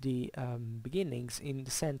since the beginnings, in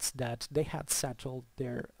the sense that they had settled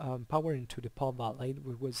their power into the Po Valley,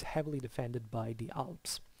 which was heavily defended by the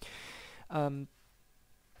Alps. And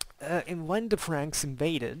when the Franks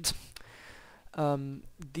invaded,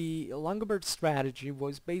 the Longobard strategy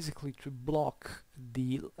was basically to block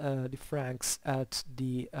the Franks at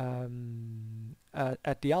the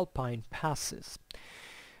Alpine passes.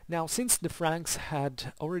 Now, since the Franks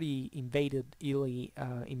had already invaded Italy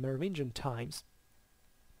in Merovingian times,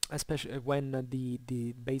 especially when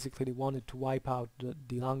basically they wanted to wipe out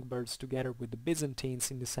the Longobards together with the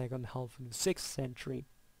Byzantines in the second half of the 6th century,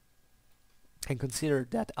 and consider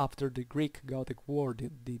that after the Greek-Gothic War,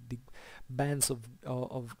 the bands of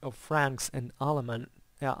Franks and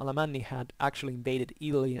Alemanni had actually invaded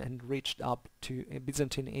Italy and reached up to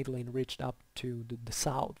Byzantine Italy and reached up to the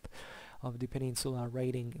south of the peninsula,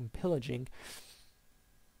 raiding and pillaging.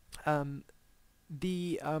 As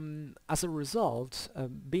a result,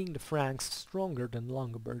 being the Franks stronger than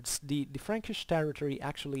Longobards, the Frankish territory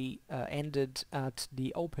actually ended at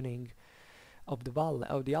the opening of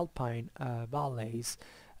the Alpine valleys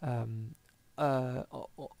on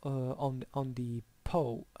the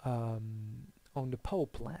Po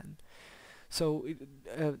plan. So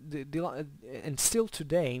and still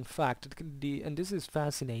today, in fact, and this is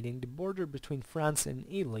fascinating, the border between France and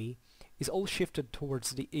Italy is all shifted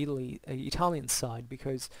towards the Italian side,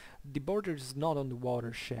 because the border is not on the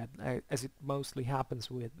watershed, as it mostly happens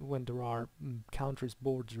when there are countries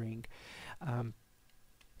bordering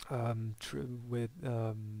with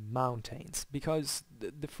mountains, because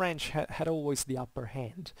the French had always the upper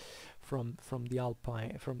hand from the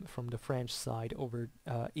Alpine, from the French side over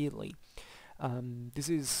Italy. This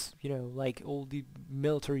is, like all the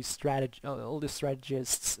all the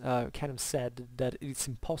strategists kind of said that it's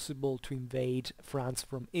impossible to invade France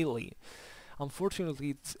from Italy.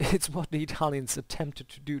 Unfortunately, it's what the Italians attempted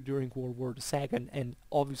to do during World War II, and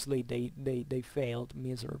obviously they failed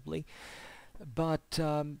miserably. But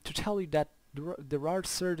to tell you that there are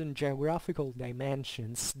certain geographical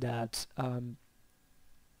dimensions that kind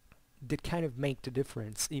of make the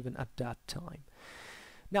difference even at that time.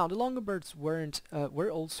 Now, the Longobards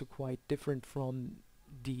were also quite different from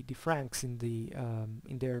the Franks in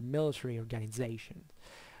their military organization.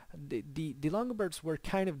 The Longobards were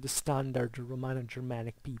kind of the standard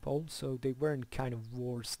Romano-Germanic people, so they weren't kind of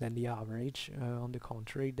worse than the average. On the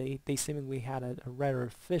contrary, they seemingly had a rather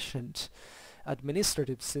efficient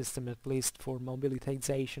administrative system, at least for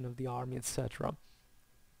mobilization of the army, etc.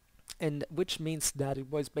 And which means that it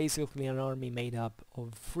was basically an army made up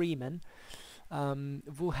of freemen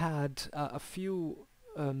who had a few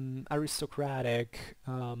aristocratic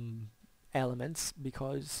elements,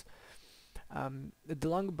 because the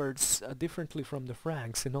Longobards, differently from the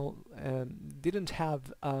Franks, didn't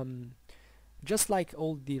have, just like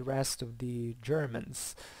all the rest of the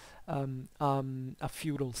Germans, a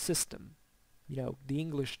feudal system. The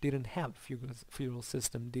English didn't have a feudal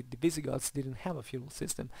system. The Visigoths didn't have a feudal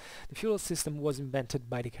system. The feudal system was invented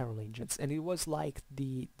by the Carolingians, and it was like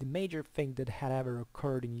the major thing that had ever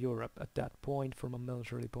occurred in Europe at that point from a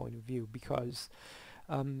military point of view, because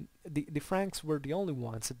the Franks were the only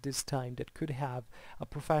ones at this time that could have a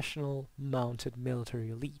professional mounted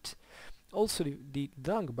military elite. Also, the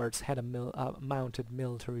Longobards had a mounted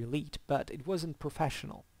military elite, but it wasn't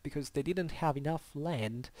professional, because they didn't have enough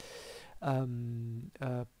land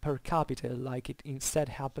per capita, like it instead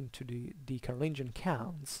happened to the Carolingian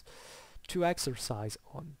counts, to exercise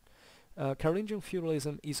on. Carolingian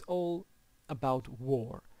feudalism is all about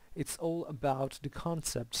war. It's all about the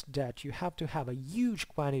concept that you have to have a huge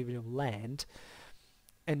quantity of land,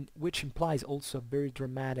 and which implies also a very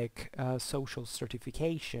dramatic social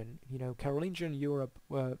stratification. Carolingian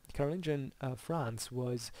Carolingian France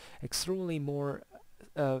was extremely more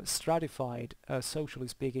stratified, socially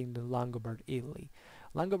speaking, than Langobard Italy.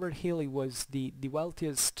 Langobard Italy was the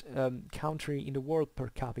wealthiest country in the world per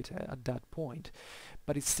capita at that point,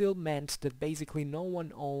 but it still meant that basically no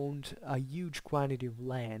one owned a huge quantity of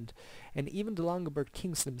land, and even the Langobard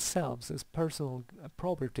kings themselves, as personal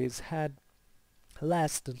properties, had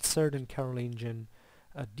less than certain Carolingian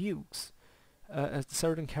dukes,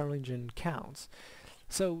 certain Carolingian counts.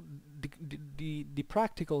 So the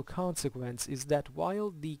practical consequence is that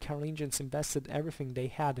while the Carolingians invested everything they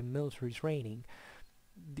had in military training,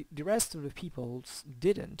 the rest of the peoples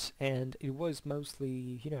didn't, and it was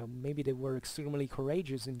mostly, maybe they were extremely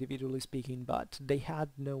courageous individually speaking, but they had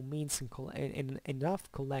no means in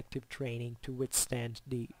enough collective training to withstand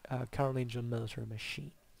the Carolingian military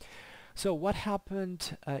machine. So what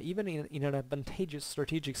happened, even in an advantageous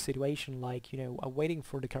strategic situation, like, waiting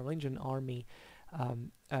for the Carolingian army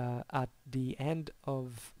at the end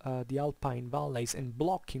of the Alpine valleys and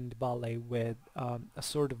blocking the valley with a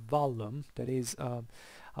sort of vallum, that is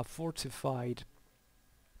a fortified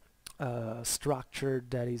structure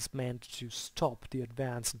that is meant to stop the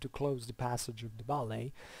advance and to close the passage of the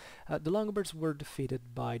valley. The Longobards were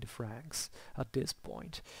defeated by the Franks at this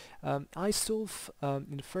point. Aistulf,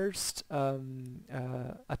 in the first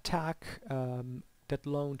attack that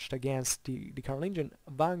launched against the Carolingian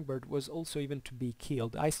vanguard, was also even to be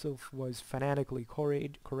killed. Aistulf was fanatically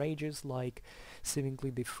courageous, like seemingly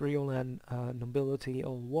the Friulan nobility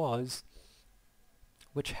all was,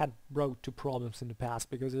 which had brought to problems in the past,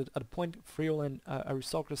 because at a point Friulan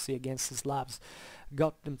aristocracy against the Slavs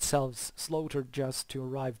got themselves slaughtered just to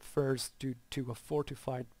arrive first to a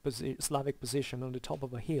fortified Slavic position on the top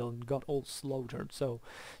of a hill and got all slaughtered. So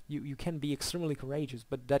you can be extremely courageous,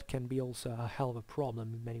 but that can be also a hell of a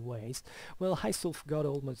problem in many ways. Well, Aistulf got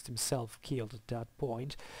almost himself killed at that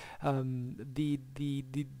point. The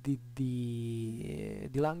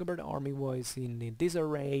Langobard army was in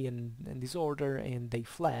disarray and disorder, and they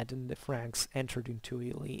fled, and the Franks entered into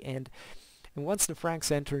Italy. And once the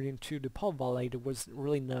Franks entered into the Po Valley, there was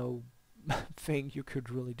really no thing you could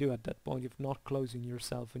really do at that point if not closing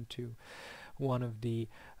yourself into one of the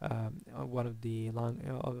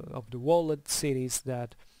walled cities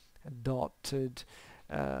that dotted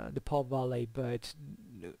the Po Valley, but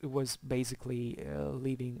it was basically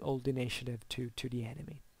leaving all the initiative to the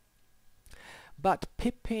enemy. But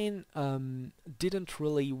Pippin didn't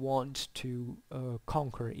really want to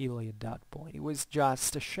conquer Italy at that point. It was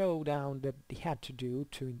just a showdown that he had to do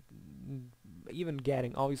to even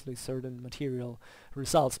getting obviously certain material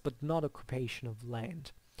results, but not occupation of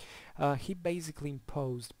land. He basically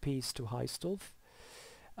imposed peace to Aistulf,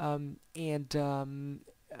 and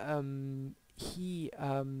he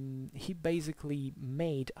basically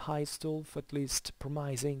made Aistulf at least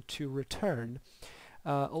promising to return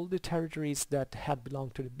all the territories that had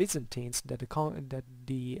belonged to the Byzantines, that the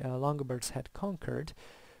Longobards had conquered,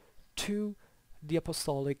 to the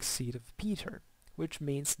apostolic seat of Peter, which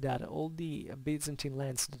means that all the Byzantine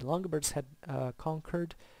lands that the Longobards had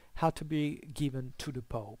conquered had to be given to the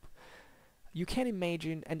Pope. You can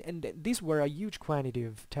imagine, and these were a huge quantity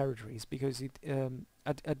of territories, because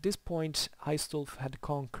at this point Aistulf had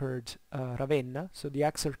conquered Ravenna, so the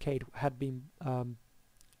Exarchate had been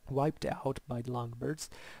wiped out by the Longobards.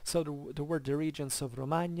 So there were the regions of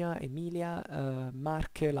Romagna, Emilia,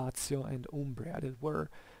 Marche, Lazio and Umbria that were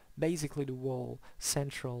basically the whole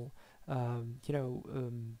central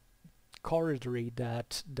corridor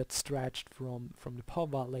that stretched from the Po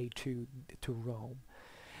Valley to Rome.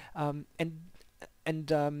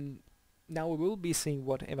 Now we will be seeing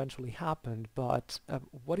what eventually happened, but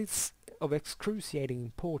what is of excruciating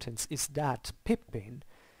importance is that Pippin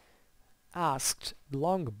asked the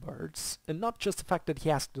Longobards, and not just the fact that he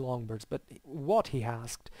asked the Longobards, but what he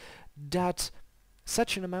asked, that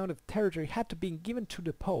such an amount of territory had to be given to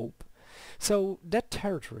the Pope. So that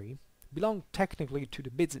territory belonged technically to the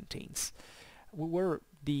Byzantines, who were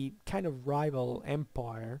the kind of rival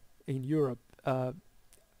empire in Europe of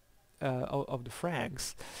the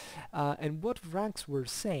Franks, and what Franks were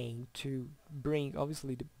saying to bring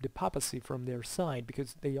obviously the papacy from their side,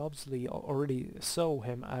 because they obviously already saw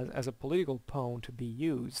him as a political pawn to be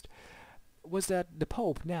used, was that the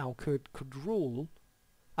Pope now could rule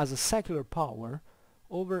as a secular power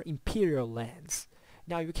over imperial lands.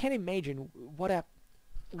 Now you can imagine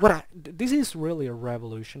this is really a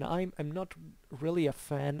revolution. I'm not really a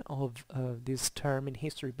fan of this term in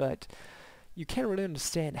history, but you can't really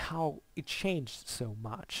understand how it changed so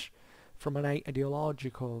much from an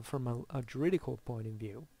ideological, from a juridical point of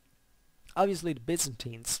view. Obviously the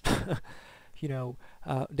Byzantines,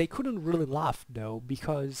 they couldn't really laugh though,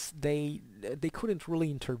 because they couldn't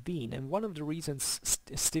really intervene, and one of the reasons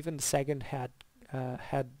Stephen II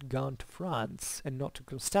had gone to France and not to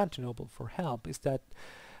Constantinople for help is that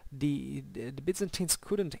the Byzantines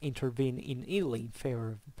couldn't intervene in Italy in favor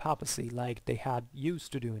of the papacy like they had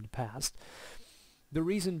used to do in the past. The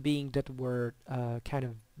reason being that were kind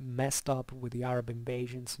of messed up with the Arab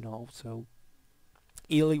invasions and all, so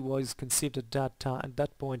Italy was conceived at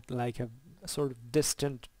that point like a sort of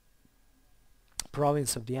distant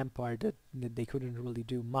province of the empire that they couldn't really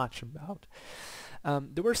do much about.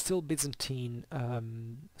 There were still Byzantine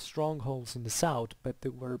strongholds in the south, but they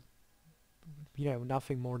were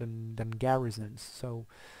nothing more than garrisons. So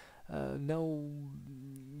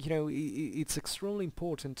it's extremely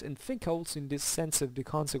important, and think also in this sense of the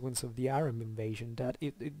consequence of the Arab invasion, that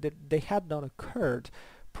that they had not occurred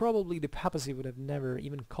probably the papacy would have never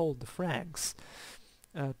even called the Franks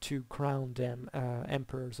to crown them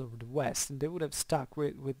emperors over the West, and they would have stuck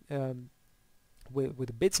with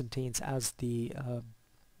the Byzantines as the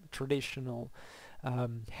traditional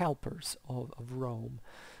helpers of Rome.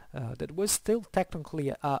 That was still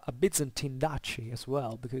technically a Byzantine duchy as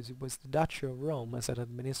well, because it was the Duchy of Rome as an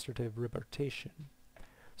administrative repartition.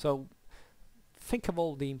 So think of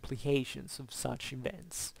all the implications of such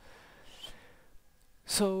events.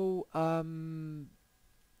 So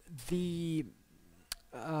the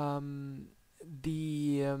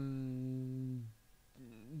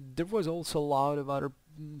there was also a lot of other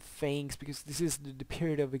things, because this is the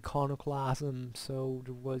period of iconoclasm, so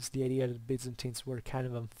there was the idea that Byzantines were kind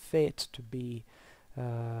of unfit to be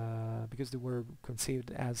because they were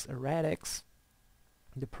conceived as heretics.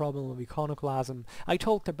 The problem of iconoclasm, I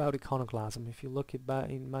talked about iconoclasm. If you look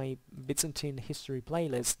in my Byzantine history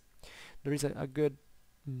playlist, there is a good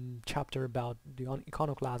chapter about the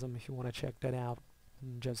iconoclasm. If you want to check that out,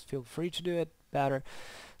 just feel free to do it better.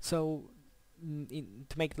 So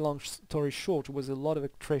to make the long story short, there was a lot of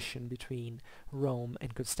attrition between Rome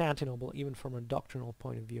and Constantinople, even from a doctrinal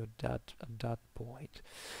point of view at that point.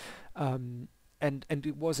 And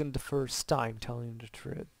it wasn't the first time, telling the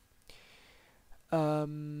truth.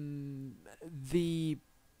 And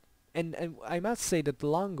I must say that the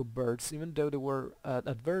Longobards, even though they were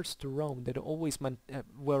adverse to Rome, they always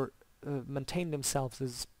maintained themselves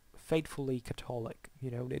as faithfully Catholic.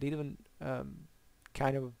 You know, they didn't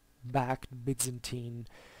kind of back Byzantine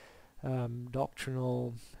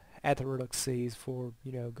doctrinal heterodoxies for,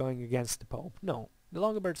 you know, going against the Pope. No, the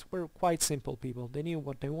Longobards were quite simple people. They knew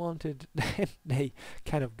what they wanted, and they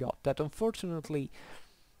kind of got that. Unfortunately,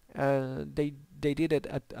 they did it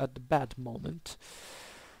at the bad moment.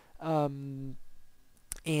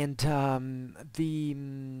 In a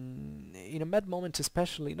bad moment,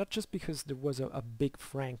 especially, not just because there was a big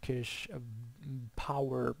Frankish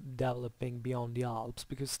power developing beyond the Alps,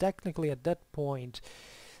 because technically at that point,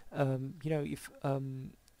 you know, if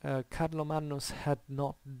Carlomanus had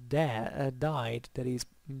not died, that is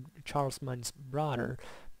Charlemagne's brother,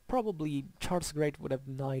 probably Charles the Great would have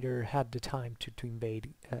neither had the time to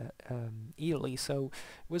invade Italy, so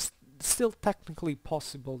it was still technically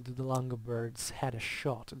possible that the Longobards had a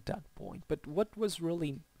shot at that point. But what was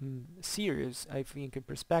really serious, I think, in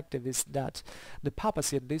perspective, is that the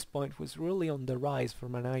papacy at this point was really on the rise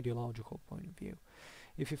from an ideological point of view.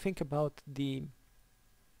 If you think about the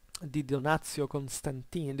Donatio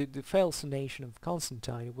Constantine, the false nation of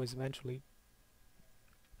Constantine, was eventually,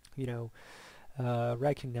 you know,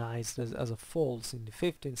 recognized as a false in the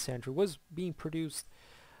 15th century, was being produced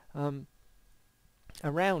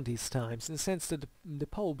around these times, in the sense that the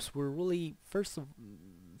popes were really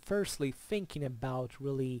firstly thinking about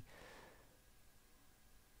really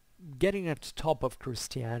getting at the top of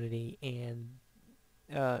Christianity and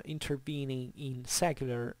intervening in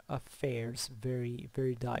secular affairs very,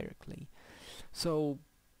 very directly. So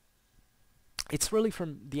it's really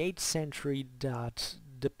from the 8th century that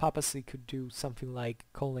the papacy could do something like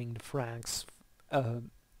calling the Franks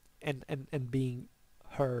and being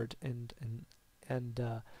heard and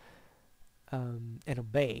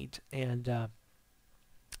obeyed, and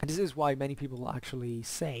this is why many people actually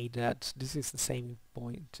say that this is the same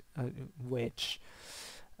point in which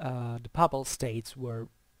the Papal States were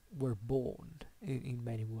born in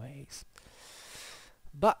many ways.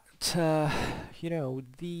 But you know,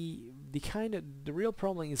 the real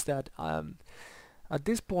problem is that at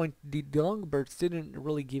this point the Longobards didn't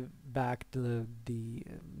really give back the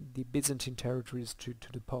Byzantine territories to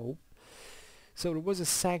the Pope. So there was a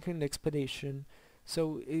second expedition.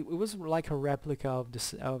 So it was like a replica of the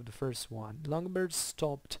first one. The Longobards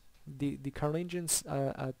stopped the Carolingians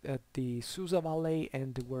at the Susa Valley,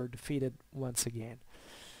 and they were defeated once again.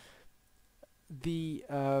 This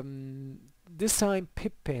time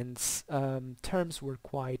Pippin's terms were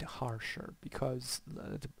quite harsher, because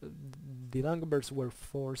the Longobards were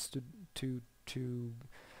forced to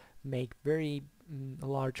make very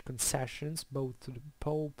large concessions both to the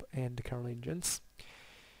Pope and the Carolingians,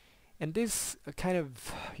 and this kind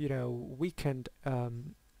of, you know, weakened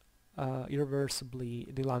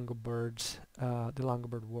irreversibly the Longobard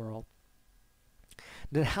world.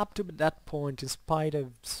 That up to that point, in spite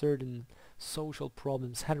of certain social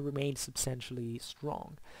problems, had remained substantially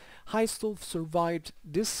strong. Aistulf survived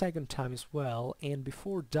this second time as well, and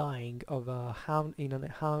before dying of a hound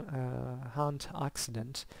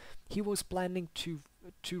accident, he was planning to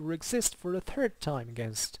resist for the third time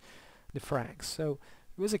against the Franks. So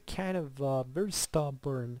it was a kind of very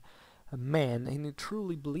stubborn man, and he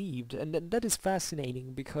truly believed, and that is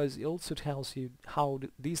fascinating because it also tells you how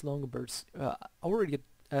these Longobards already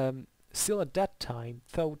still at that time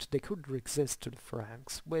thought they could resist to the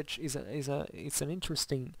Franks, which it's an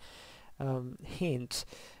interesting hint,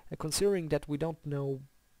 considering that we don't know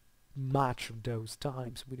much of those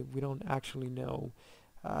times. We don't actually know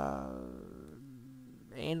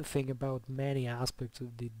anything about many aspects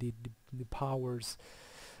of the powers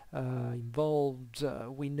involved.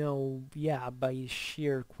 We know, yeah, by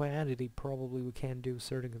sheer quantity probably we can do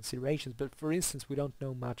certain considerations, but for instance we don't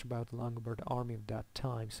know much about the Longobard army of that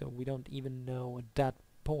time, so we don't even know at that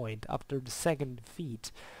point, after the second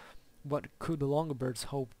defeat, what could the Longobards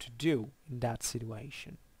hope to do in that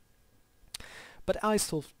situation. But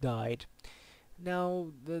Aistulf died.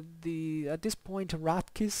 Now, at this point,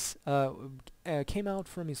 Ratchis came out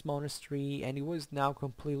from his monastery, and he was now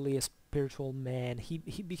completely a spiritual man. He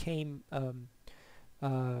became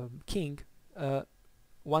king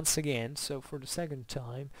once again, so for the second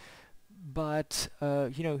time. But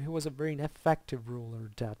you know, he was a very ineffective ruler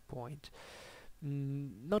at that point.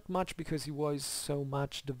 Not much because he was so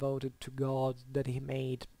much devoted to God that he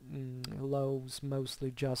made laws mostly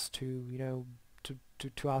just to, you know,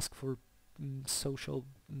 to ask for social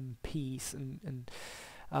peace and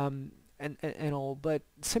all, but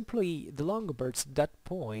simply the Longobards at that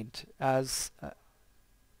point, as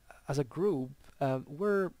a group,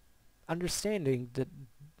 were understanding that,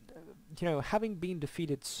 you know, having been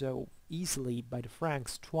defeated so easily by the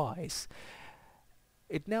Franks twice,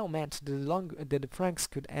 it now meant that the Franks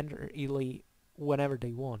could enter Italy whenever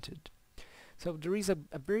they wanted. So there is a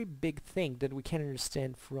very big thing that we can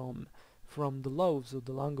understand from the laws of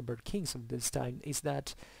the Longobard kings of this time, is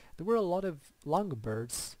that there were a lot of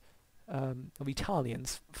Longobards, of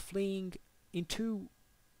Italians, fleeing into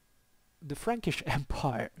the Frankish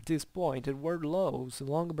Empire at this point, and were laws the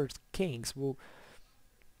Longobard kings will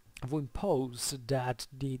impose that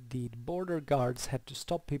the border guards had to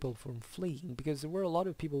stop people from fleeing, because there were a lot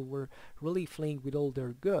of people who were really fleeing with all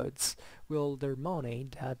their goods, with all their money,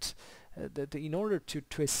 that in order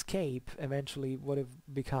to escape eventually would have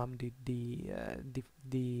become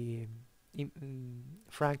the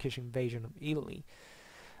Frankish invasion of Italy.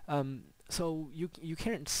 So you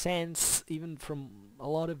can sense, even from a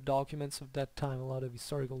lot of documents of that time, a lot of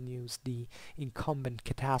historical news, the incumbent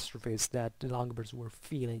catastrophes that the Longobards were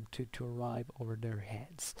feeling to arrive over their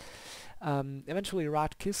heads. Eventually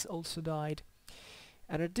Ratchis also died,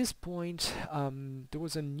 and at this point there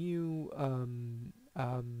was a new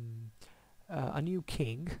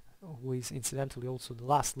king, who is incidentally also the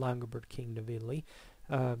last Langobard king of Italy,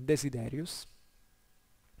 Desiderius.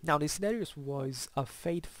 Now, Desiderius was a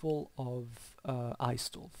faithful of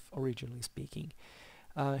Aistulf, originally speaking.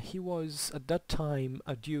 He was at that time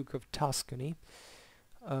a Duke of Tuscany,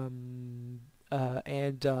 and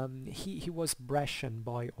he was Brescian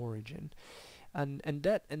by origin.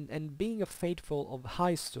 And being a faithful of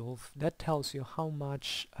Aistulf, that tells you how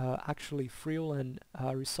much actually Friulan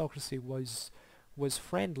aristocracy was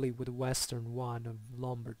friendly with the western one of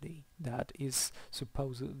Lombardy. That is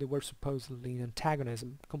they were supposedly in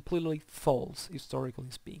antagonism. Completely false,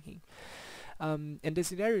 historically speaking. And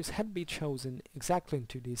Desiderius had been chosen exactly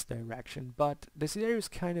into this direction, but Desiderius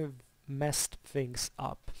kind of messed things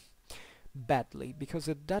up badly, because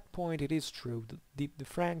at that point, it is true, the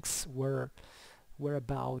Franks were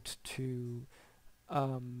about to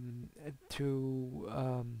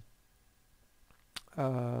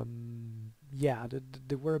yeah,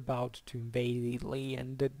 they were about to invade Italy,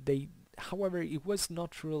 and that however, it was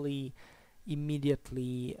not really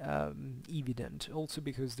immediately evident. Also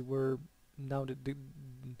because there were now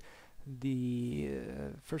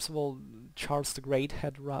first of all, Charles the Great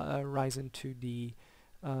had risen to the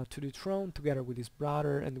throne together with his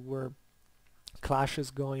brother, and there were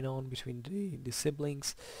clashes going on between the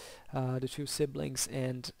siblings, the two siblings,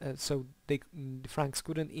 and so the Franks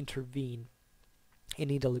couldn't intervene in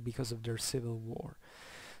Italy because of their civil war.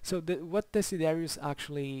 So what Desiderius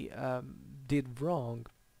actually did wrong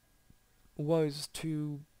was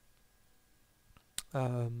to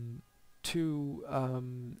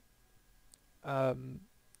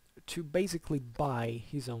basically buy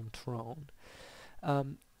his own throne.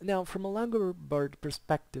 Now, from a Langobard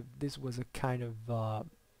perspective, this was a kind of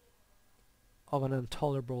an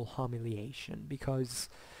intolerable humiliation, because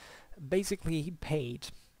basically he paid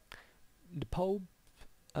the Pope,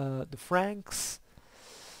 the Franks,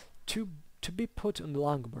 to be put on the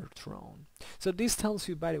Langobard throne. So this tells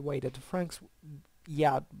you, by the way, that the Franks,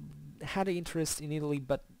 yeah, had an interest in Italy,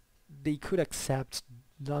 but they could accept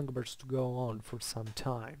the Longobards to go on for some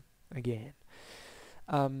time again.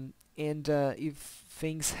 and if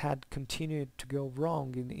things had continued to go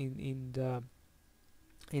wrong in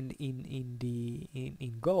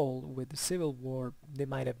Gaul with the civil war, they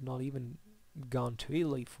might have not even gone to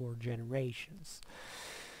Italy for generations.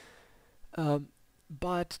 Um,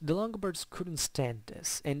 but the Longobards couldn't stand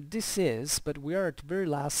this, and but we are at the very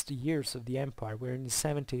last years of the empire. We're in the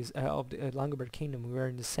 70s of the Langobard Kingdom. We are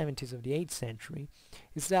in the 70s of the 8th century.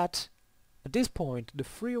 Is that at this point, the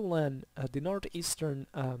Friulan, the northeastern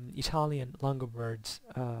Italian Longobards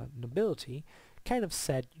nobility, kind of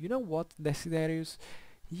said, "You know what, Desiderius,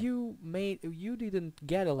 you didn't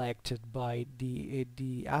get elected by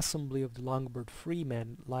the assembly of the Longobard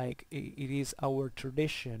freemen like it is our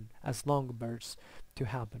tradition as Longobards to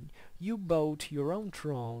happen. You bought your own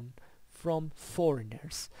throne from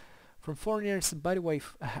foreigners." From foreigners, by the way,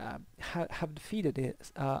 have defeated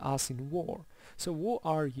us in war. So who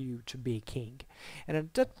are you to be king? And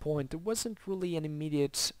at that point, there wasn't really an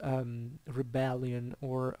immediate rebellion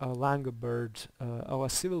or a Langobard or a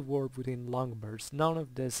civil war within Longobards. None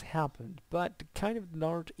of this happened. But the kind of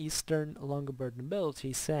northeastern Longobard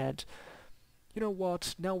nobility said, "You know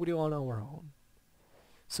what? Now we do on our own.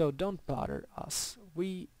 So don't bother us.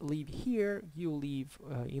 We live here, you live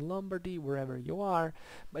in Lombardy, wherever you are."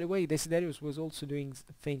 By the way, Desiderius was also doing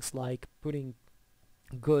things like putting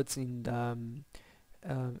goods in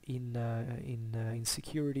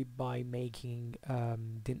security by making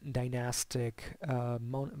dynastic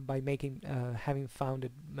by making having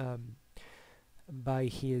founded by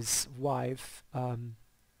his wife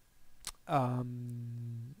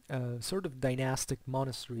sort of dynastic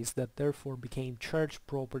monasteries that therefore became church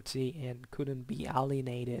property and couldn't be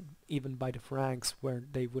alienated even by the Franks where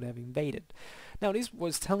they would have invaded. Now this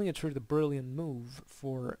was, telling the truth, a brilliant move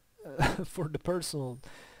for for the personal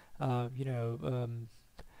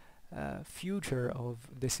future of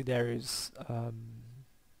Desiderius'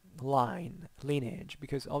 lineage,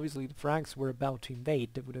 because obviously the Franks were about to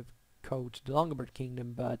invade. They would have called the Longobard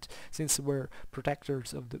Kingdom, but since they were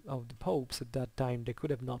protectors of the popes at that time, they could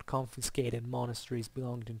have not confiscated monasteries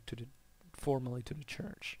belonging to the formally to the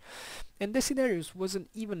church. And Desiderius wasn't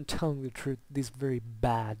even, telling the truth, this very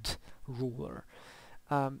bad ruler.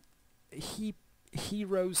 He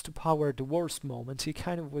rose to power at the worst moment. He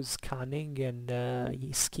kind of was cunning and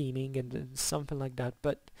scheming and something like that,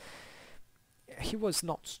 but he was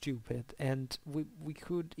not stupid, and we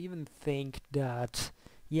could even think that,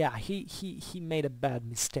 yeah, he made a bad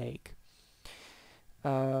mistake.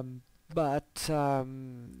 But there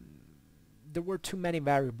were too many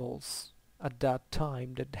variables at that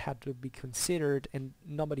time that had to be considered, and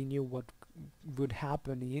nobody knew what would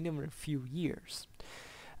happen in even a few years.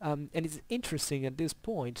 And it's interesting at this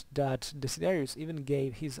point that Desiderius even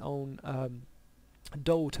gave his own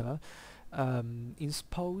daughter in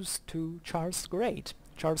spouse to Charles the Great.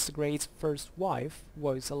 Charles the Great's first wife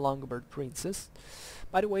was a Longobard princess.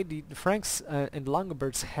 By the way, the Franks and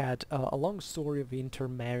Longobards had a long story of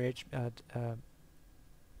intermarriage at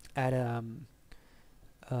at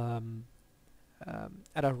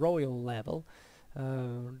a royal level.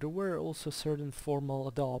 There were also certain formal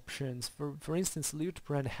adoptions. For instance,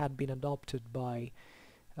 Liutprand had been adopted by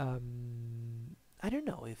I don't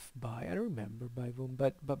know if by, I don't remember by whom,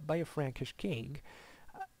 but by a Frankish king.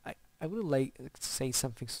 I would like to say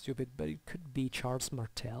something stupid, but it could be Charles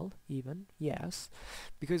Martel, even, yes,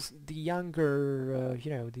 because the younger,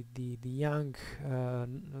 the young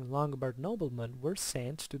Longobard noblemen were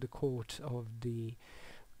sent to the court of the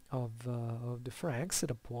Franks at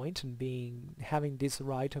a point, and having this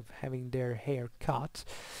right of having their hair cut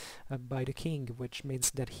by the king, which means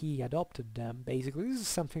that he adopted them. Basically, this is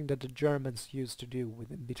something that the Germans used to do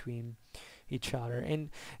between each other, and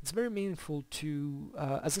it's very meaningful to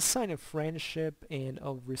as a sign of friendship and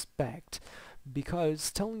of respect,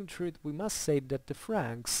 because, telling the truth, we must say that the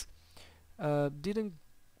Franks didn't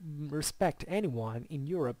respect anyone in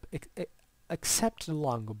Europe except the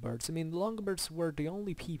Longobards. I mean, the Longobards were the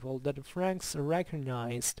only people that the Franks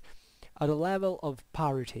recognized at a level of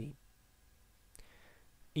parity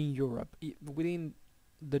in Europe, within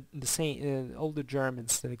the same all the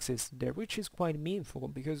Germans that existed there, which is quite meaningful,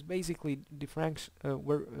 because basically the Franks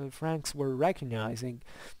were recognizing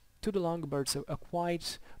to the Longobards a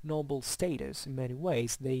quite noble status in many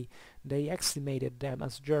ways. They estimated them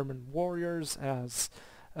as German warriors, as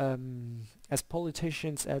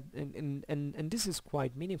politicians, and this is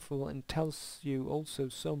quite meaningful and tells you also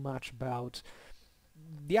so much about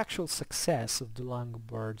the actual success of the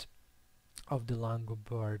Langobard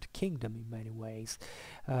Kingdom in many ways.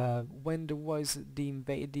 When there was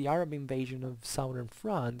the Arab invasion of southern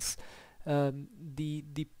France,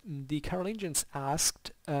 The Carolingians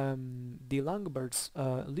asked the Longobards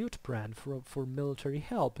Liutprand for military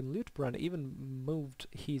help, and Liutprand even moved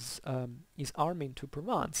his army into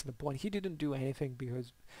Provence. At the point he didn't do anything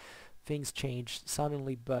because things changed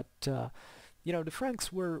suddenly, but the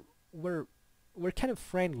Franks were kind of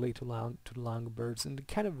friendly to the Longobards and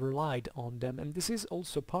kind of relied on them, and this is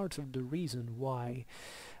also part of the reason why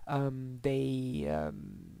they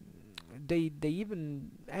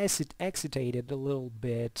even hesitated a little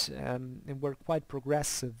bit and were quite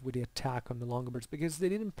progressive with the attack on the Longobards because they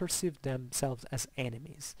didn't perceive themselves as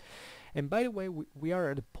enemies. And by the way, we are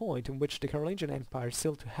at a point in which the Carolingian Empire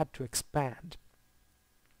still had to expand.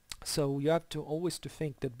 So you have to always to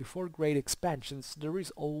think that before great expansions there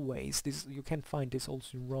is always this. You can find this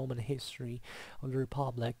also in Roman history of the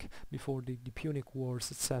Republic before the Punic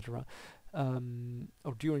Wars, etc.,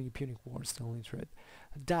 or during the Punic Wars, to only truth,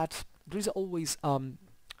 that there is always a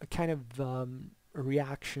kind of a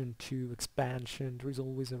reaction to expansion. There is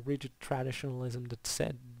always a rigid traditionalism that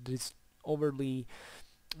said this overly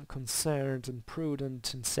concerned and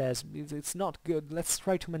prudent and says it's not good, let's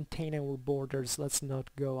try to maintain our borders, let's not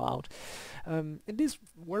go out. And these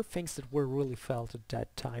were things that were really felt at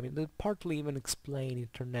that time, and that partly even explain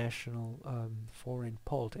international foreign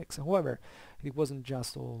politics. However, it wasn't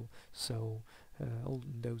just all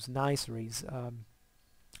those niceries.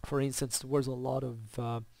 For instance, there was a lot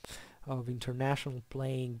of international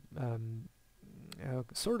playing,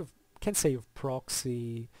 sort of, can say, of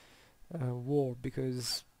proxy war,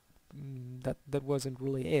 because that wasn't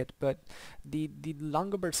really it, but the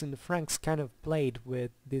Longobards and the Franks kind of played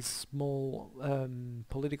with this small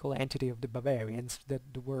political entity of the Bavarians that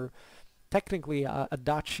were technically a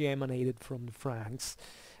duchy emanated from the Franks,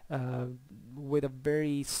 with a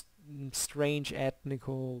very strange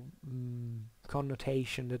ethnical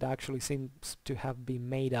connotation that actually seems to have been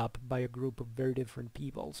made up by a group of very different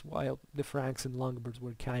peoples, while the Franks and Longobards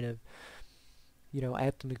were kind of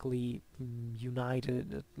ethnically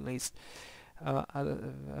united, at least at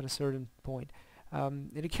a certain point.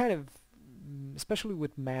 And it kind of, especially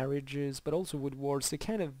with marriages, but also with wars, they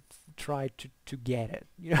kind of tried to get it.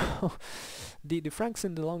 The Franks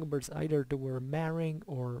and the Longobards, either they were marrying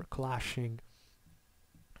or clashing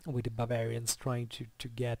with the Bavarians, trying to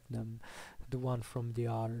get them the one from the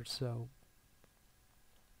other. So,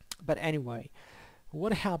 but anyway,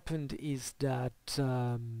 what happened is that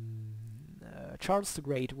Charles the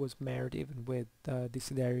Great was married even with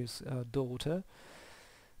Desiderius' daughter,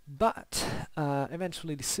 but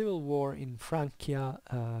eventually the civil war in Francia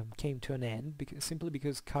came to an end simply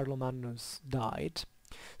because Carlomagnus died.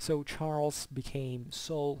 So Charles became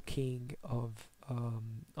sole king of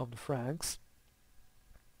the Franks,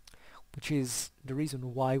 which is the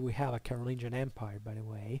reason why we have a Carolingian Empire, by the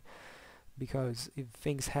way. Because if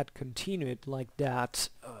things had continued like that,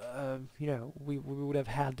 we would have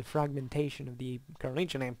had the fragmentation of the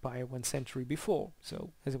Carolingian Empire 1 century before.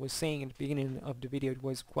 So, as I was saying at the beginning of the video, it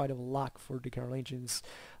was quite a luck for the Carolingians,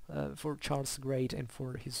 for Charles the Great and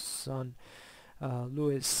for his son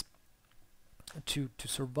Louis to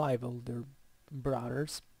survive all their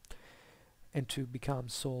brothers and to become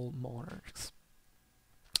sole monarchs.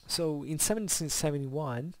 So, in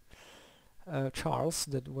 1771, Charles,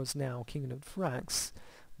 that was now king of the Franks,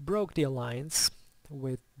 broke the alliance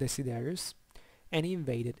with Desiderius and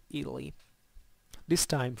invaded Italy. This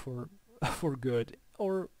time for good,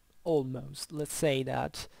 or almost. Let's say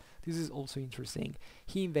that this is also interesting.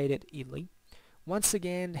 He invaded Italy. Once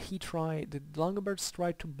again, the Longobards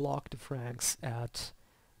tried to block the Franks at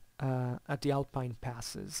the Alpine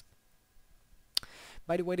passes.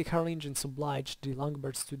 By the way, the Carolingians obliged the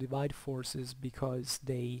Longobards to divide forces because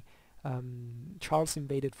Charles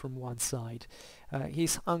invaded from one side.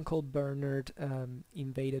 His uncle Bernard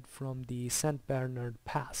invaded from the St. Bernard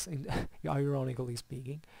Pass, ironically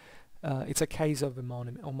speaking. It's a case of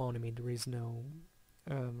homonymy. There is no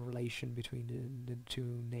relation between the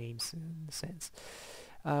two names in a sense.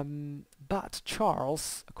 But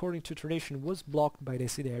Charles, according to tradition, was blocked by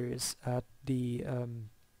Desiderius at the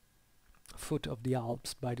foot of the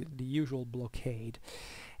Alps by the usual blockade.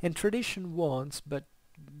 And tradition wants, but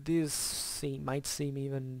this might seem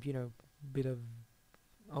even, a bit of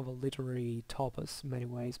a literary topos in many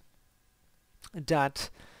ways, that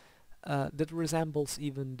resembles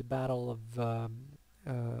even the battle of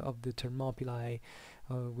the Thermopylae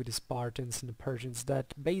with the Spartans and the Persians,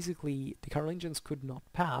 that basically the Carolingians could not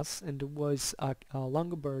pass, and there was a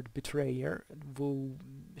Longobard betrayer who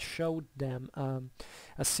showed them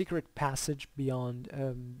a secret passage beyond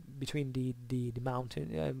between the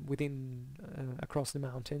mountain within across the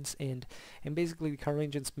mountains, and basically the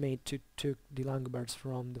Carolingians took the Longobards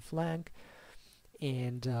from the flank,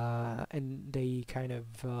 and they kind of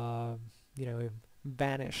you know,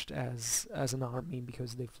 vanished as an army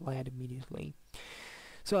because they fled immediately.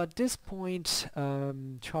 So at this point,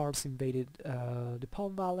 Charles invaded the Po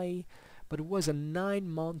Valley, but it was a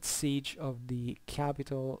 9-month siege of the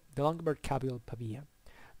capital, the Longobard capital, Pavia.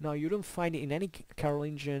 Now, you don't find in any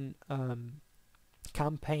Carolingian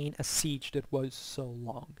campaign a siege that was so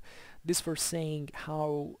long. This for saying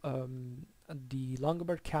how the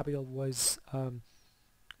Longobard capital was a,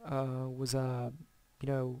 you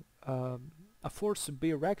know, a force to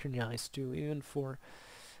be recognized too, even for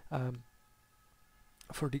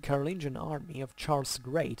the Carolingian army of Charles the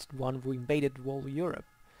Great, the one who invaded all Europe.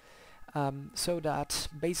 So that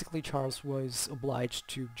basically Charles was obliged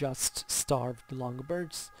to just starve the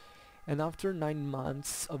Longobards, and after 9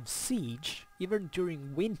 months of siege, even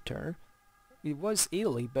during winter, it was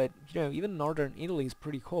Italy, but you know, even northern Italy is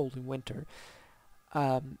pretty cold in winter,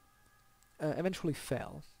 eventually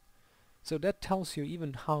fell. So that tells you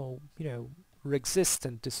even how, you know,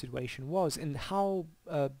 resistant the situation was, and how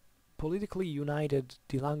politically united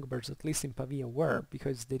the Longobards, at least in Pavia, were,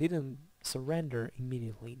 because they didn't surrender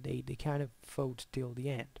immediately. They kind of fought till the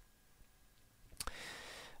end.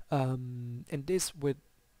 And this with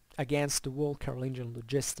against the whole Carolingian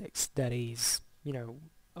logistics, that is, you know,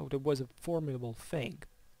 that was a formidable thing,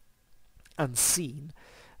 unseen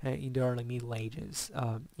in the early Middle Ages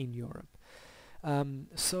in Europe.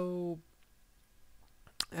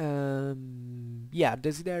 Yeah,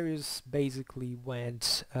 Desiderius basically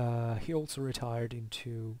went. He also retired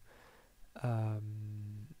into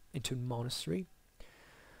monastery.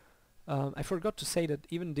 I forgot to say that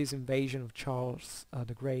even this invasion of Charles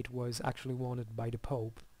the Great was actually wanted by the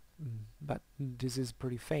Pope, but this is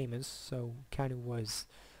pretty famous, so kind of was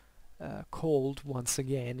called once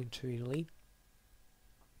again into Italy.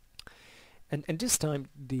 And this time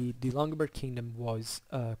the Langobard Kingdom was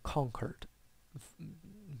conquered,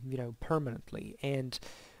 you know, permanently. And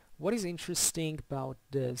what is interesting about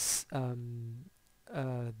this,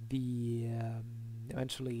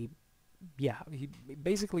 eventually, yeah,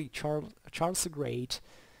 basically Charles the Great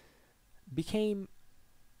became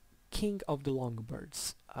king of the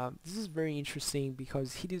Longobards. This is very interesting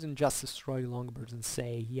because he didn't just destroy the Longobards and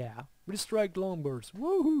say, yeah, we destroyed the Longobards,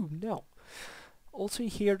 woohoo! No. Also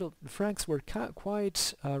here the Franks were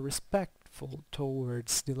quite respectful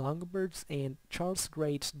towards the Longobards, and Charles the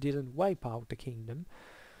Great didn't wipe out the kingdom,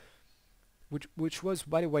 which was,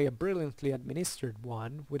 by the way, a brilliantly administered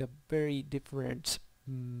one, with a very different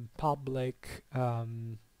public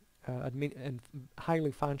and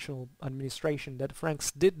highly functional administration that the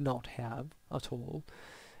Franks did not have at all,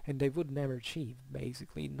 and they would never achieve,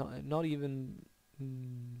 basically, not even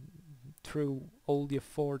through all the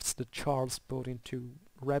efforts that Charles put into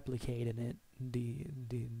replicating it, the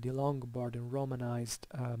Longobard and Romanized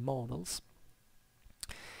models.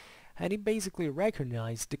 And he basically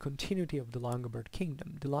recognized the continuity of the Longobard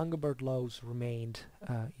Kingdom. The Longobard laws remained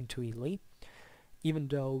into Italy, even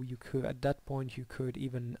though you could, at that point, you could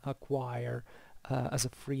even acquire as a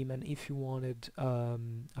freeman, if you wanted, a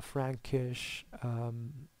Frankish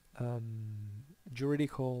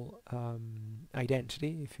juridical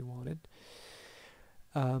identity, if you wanted.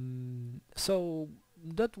 So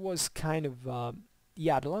that was kind of,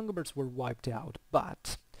 yeah, the Longobards were wiped out,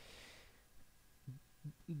 but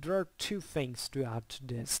there are two things to add to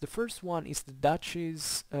this. The first one is the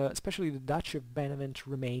duchies, especially the Duchy of Benevent,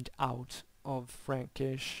 remained out of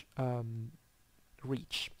Frankish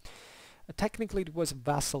reach. Technically it was a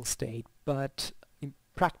vassal state, but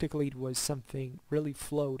practically it was something really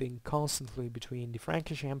floating constantly between the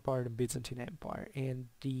Frankish Empire and the Byzantine Empire, and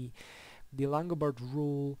the Langobard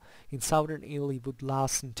rule in southern Italy would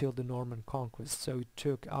last until the Norman conquest, so it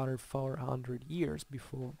took other 400 years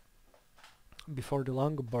before the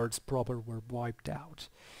Longobards proper were wiped out.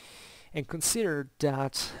 And consider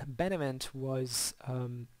that Benevent was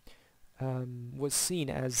seen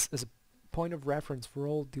as a point of reference for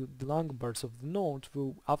all the Longobards of the north,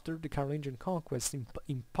 who, after the Carolingian conquest,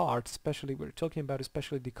 in part, especially we're talking about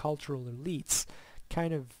especially the cultural elites,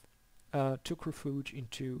 kind of took refuge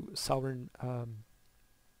into southern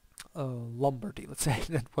Lombardy, let's say.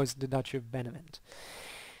 That was the Duchy of Benevent.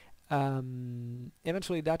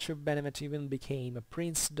 Eventually, Duchy of Benevent even became a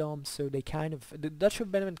princedom, so the Duchy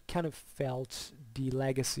of Benevent kind of felt the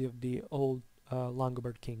legacy of the old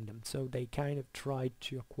Langobard Kingdom, so they kind of tried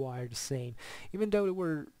to acquire the same, even though they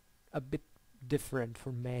were a bit different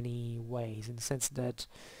for many ways, in the sense that,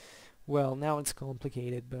 well, now it's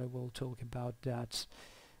complicated, but I will talk about that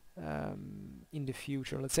in the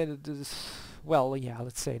future. Let's say that this, well, yeah,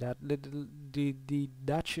 let's say that the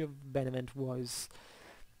Duchy of Benevent was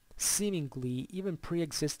seemingly even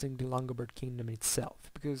pre-existing the Langobard Kingdom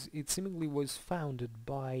itself, because it seemingly was founded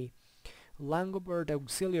by Langobard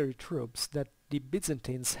auxiliary troops that the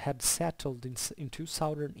Byzantines had settled into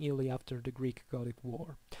southern Italy after the Greek-Gothic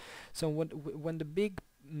War. So when the big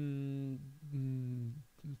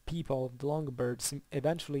people of the Longobards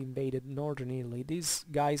eventually invaded northern Italy, these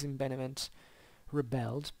guys in Benevent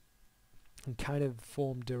rebelled and kind of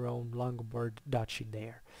formed their own Langobard duchy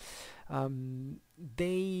there. The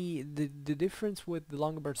difference with the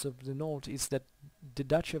Longobards of the north is that the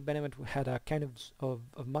Duchy of Benevent had a kind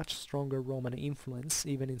of much stronger Roman influence,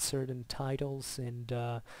 even in certain titles and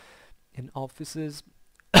offices.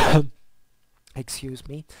 Excuse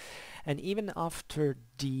me. And even after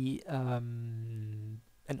the and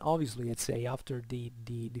obviously, let's say, after the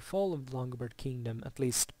fall of the Langobard Kingdom, at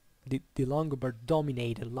least the Longobard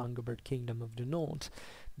dominated Langobard Kingdom of the north,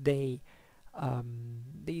 they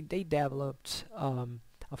developed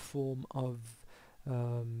a form of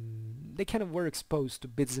they kind of were exposed to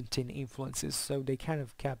Byzantine influences, so they kind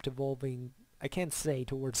of kept evolving. I can't say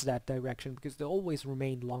towards that direction, because they always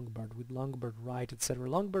remained Longobard, with Longobard right, etc.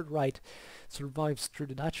 Longobard right survives through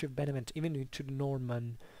the Duchy of Benevent, even into the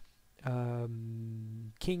Norman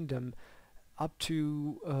kingdom, up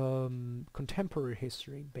to contemporary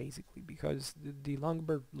history, basically, because the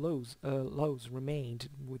Longobard laws remained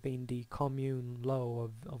within the commune law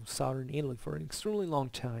of southern Italy for an extremely long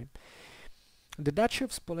time. The Duchy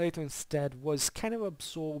of Spoleto instead was kind of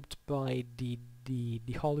absorbed by the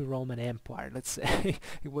Holy Roman Empire, let's say.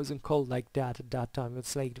 It wasn't called like that at that time,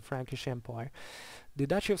 it's like the Frankish Empire. The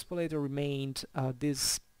Duchy of Spoleto remained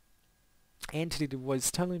this entity that was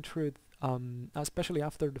telling truth, especially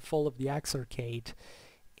after the fall of the Exarchate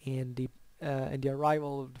and the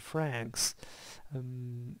arrival of the Franks,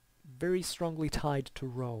 very strongly tied to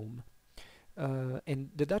Rome.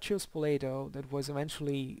 And the Duchy of Spoleto, that was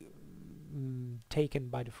eventually taken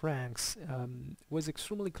by the Franks, was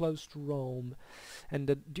extremely close to Rome, and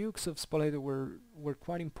the Dukes of Spoleto were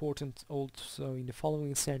quite important also in the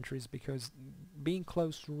following centuries, because being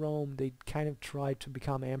close to Rome, they kind of tried to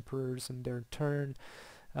become emperors in their turn,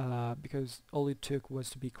 because all it took was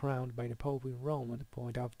to be crowned by the Pope in Rome at the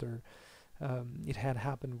point after it had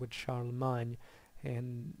happened with Charlemagne,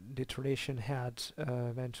 and the tradition had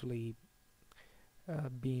eventually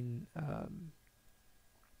been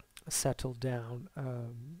settled down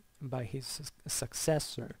by his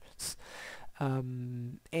successors,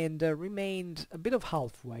 and remained a bit of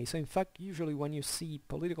halfway. So in fact, usually when you see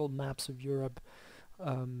political maps of Europe,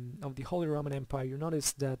 of the Holy Roman Empire, you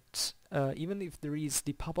notice that even if there is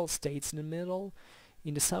the Papal States in the middle,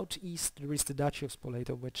 in the southeast there is the Duchy of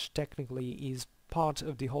Spoleto, which technically is part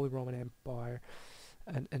of the Holy Roman Empire,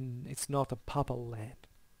 and it's not a papal land.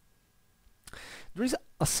 There is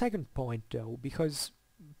a second point though, because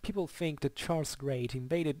people think that Charles the Great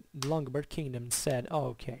invaded the Langobard Kingdom and said, oh,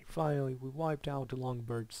 okay, finally we wiped out the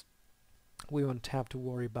Longobards, we won't have to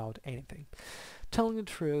worry about anything. Telling the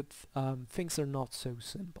truth, things are not so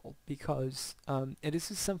simple, because and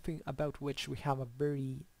this is something about which we have a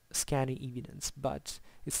very scanty evidence, but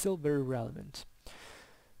it's still very relevant.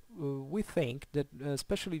 We think that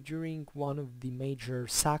especially during one of the major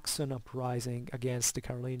Saxon uprising against the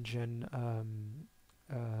Carolingian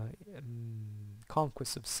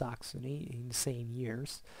conquest of Saxony in the same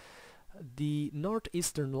years, the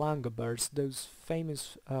northeastern Langobards, those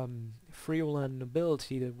famous Friolan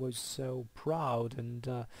nobility that was so proud and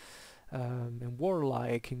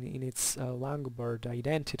warlike in its Langobard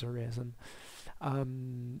identitarism,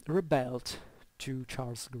 rebelled to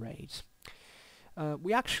Charles the Great.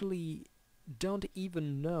 We actually don't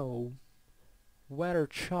even know whether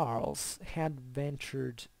Charles had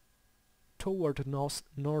ventured toward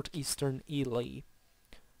northeastern Italy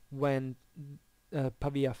when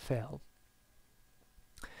Pavia fell.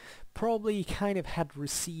 Probably he kind of had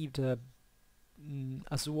received a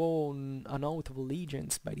sworn an oath of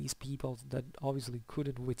allegiance by these people that obviously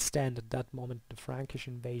couldn't withstand at that moment the Frankish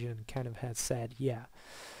invasion, kind of had said, yeah,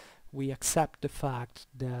 we accept the fact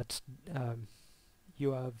that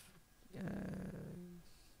you have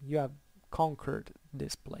conquered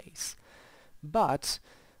this place. But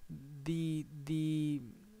the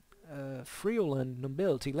Friolan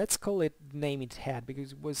nobility, let's call it the name it had,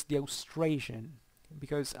 because it was the Austrasian,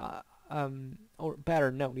 because or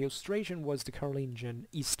better, no, the Austrasian was the Carolingian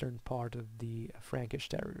eastern part of the Frankish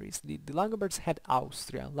territories. The Longobards had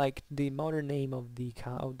Austria, like the modern name of the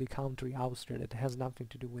country Austria, that has nothing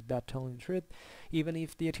to do with that, telling the truth, even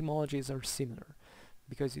if the etymologies are similar,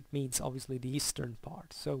 because it means obviously the eastern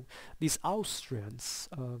part. So these Austrians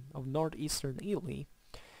of northeastern Italy,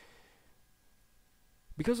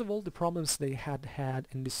 because of all the problems they had had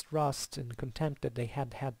and distrust and contempt that they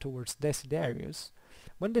had had towards Desiderius,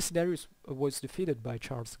 when Desiderius was defeated by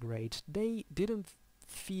Charles the Great, they didn't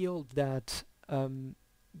feel that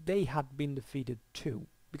they had been defeated too,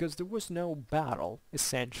 because there was no battle,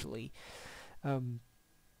 essentially,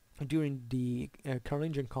 during the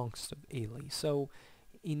Carolingian conquest of Italy. So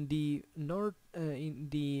in the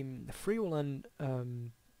Friulan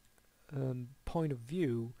point of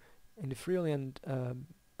view, in the Friulan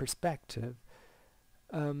perspective,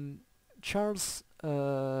 Charles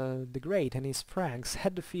the Great and his Franks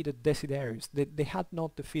had defeated Desiderius. They had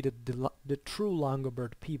not defeated the true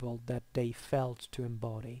Longobard people that they felt to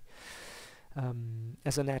embody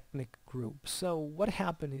as an ethnic group. So what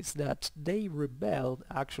happened is that they rebelled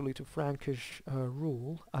actually to Frankish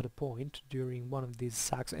rule at a point during one of these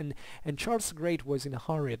Saxons, and Charles the Great was in a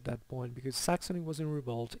hurry at that point because Saxony was in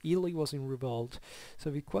revolt, Italy was in revolt,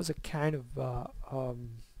 so it was a kind of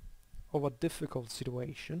a difficult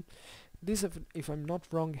situation. This, if I'm not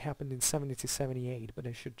wrong, happened in 70 to 78, but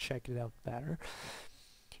I should check it out better.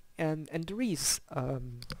 And there is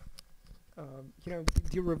you know,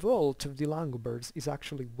 the revolt of the Longobards is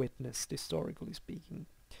actually witnessed, historically speaking.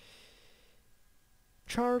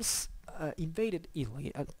 Charles invaded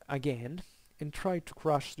Italy again and tried to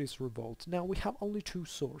crush this revolt. Now we have only two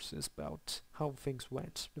sources about how things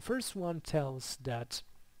went. The first one tells that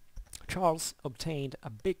Charles obtained a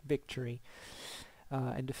big victory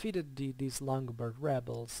and defeated these Longobard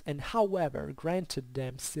rebels, and however granted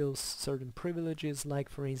them still certain privileges, like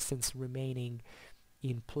for instance remaining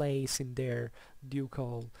in place in their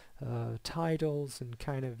ducal titles, and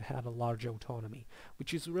kind of had a large autonomy,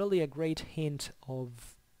 which is really a great hint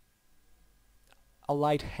of a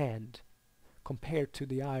light hand compared to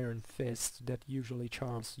the iron fist that usually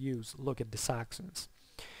Charles used. Look at the Saxons.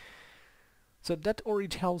 So that already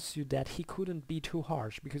tells you that he couldn't be too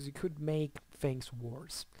harsh, because he could make things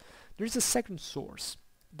worse. There's a second source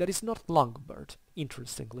that is not Longobard,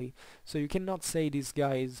 interestingly, so you cannot say this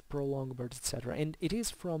guy is pro-Longobard, etc. And it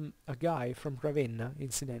is from a guy from Ravenna,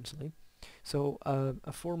 incidentally, so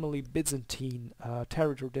a formerly Byzantine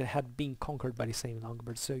territory that had been conquered by the same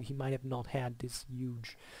Longobards, so he might have not had this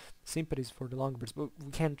huge sympathies for the Longobards, but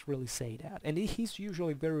we can't really say that. And he's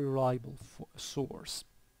usually a very reliable source.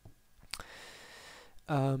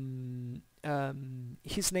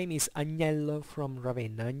 His name is Agnello from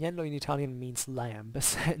Ravenna. Agnello in Italian means lamb,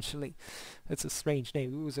 essentially. It's a strange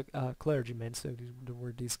name. He was a clergyman, so there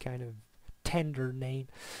were this kind of tender name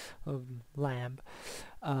of lamb.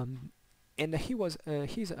 And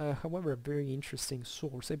he's however a very interesting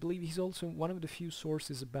source. I believe he's also one of the few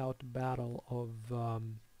sources about the Battle of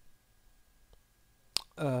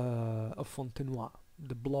Fontenoy,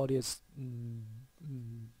 the bloodiest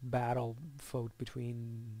battle fought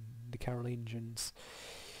between the Carolingians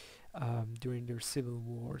during their civil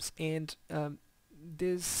wars. And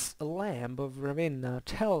this lamb of Ravenna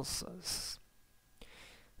tells us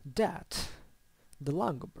that the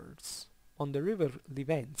Longobards on the river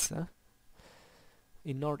Livenza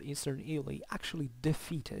in northeastern Italy actually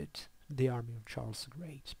defeated the army of Charles the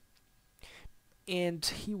Great. And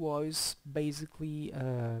he was basically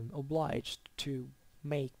obliged to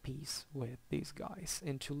make peace with these guys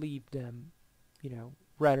and to leave them, you know,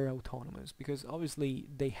 rather autonomous, because obviously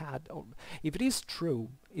they had, if it is true,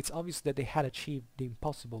 it's obvious that they had achieved the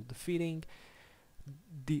impossible, defeating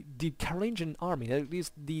the Carolingian army, that is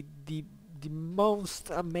the most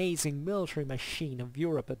amazing military machine of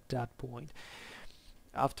Europe at that point,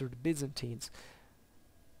 after the Byzantines.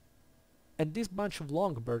 And this bunch of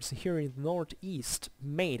Longobards here in the northeast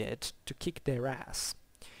made it to kick their ass.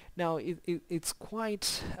 Now it's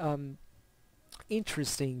quite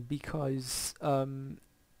interesting, because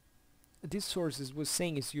this sources was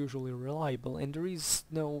saying is usually reliable, and there is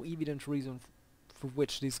no evident reason for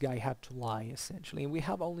which this guy had to lie, essentially, and we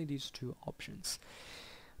have only these two options.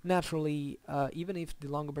 Naturally, even if the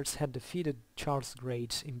Longobards had defeated Charles the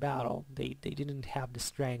Great in battle, they didn't have the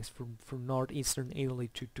strength from northeastern Italy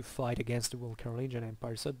to fight against the whole Carolingian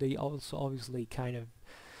Empire, so they also obviously kind of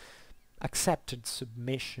accepted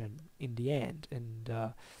submission in the end, and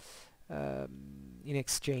in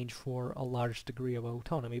exchange for a large degree of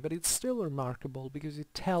autonomy. But it's still remarkable, because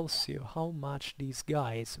it tells you how much these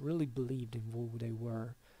guys really believed in who they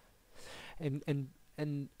were. And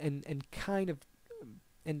and kind of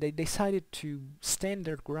and they decided to stand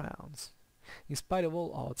their grounds in spite of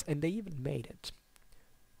all odds, and they even made it,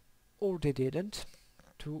 or they didn't.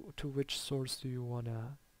 To which source do you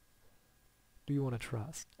wanna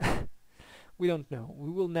trust? We don't know.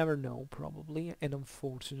 We will never know, probably, and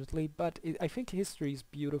unfortunately. But I think history is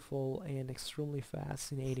beautiful and extremely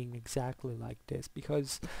fascinating, exactly like this,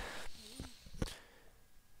 because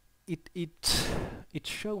it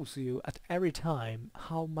shows you at every time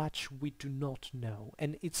how much we do not know,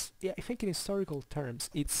 and yeah, I think in historical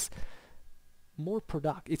terms it's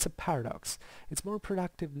a paradox. It's more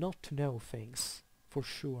productive not to know things for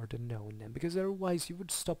sure than knowing them, because otherwise you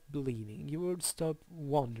would stop believing, you would stop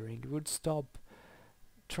wondering, you would stop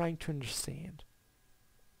trying to understand.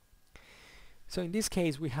 So in this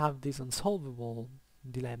case we have this unsolvable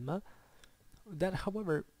dilemma that,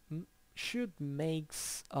 however, should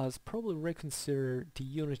makes us probably reconsider the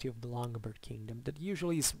unity of the Longobard Kingdom, that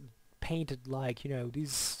usually is painted like,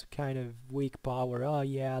 this kind of weak power. Oh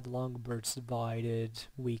yeah, the Longobards divided,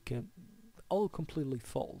 weak, all completely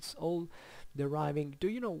false, all deriving. Do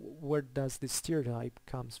you know where does this stereotype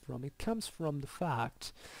comes from? It comes from the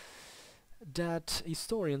fact that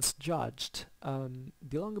historians judged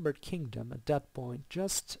the Langobard Kingdom at that point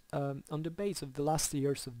just on the base of the last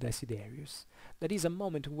years of Desiderius. That is a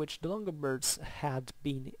moment in which the Longobards had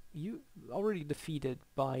been already defeated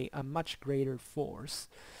by a much greater force,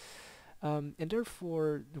 and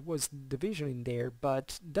therefore there was division in there,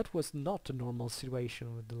 but that was not a normal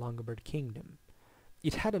situation with the Langobard Kingdom.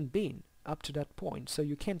 It hadn't been up to that point, so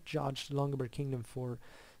you can't judge the Langobard Kingdom for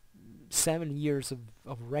 7 years of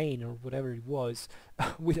reign or whatever it was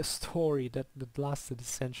with a story that lasted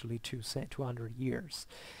essentially 200 years,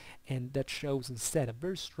 and that shows instead a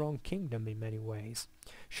very strong kingdom in many ways.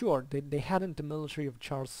 Sure, they hadn't the military of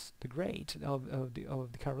Charles the Great of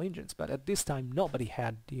the Carolingians, but at this time nobody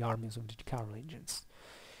had the armies of the Carolingians,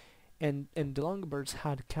 and the Longobards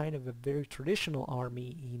had kind of a very traditional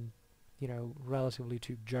army in relatively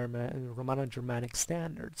to Romano-Germanic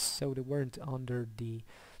standards, so they weren't under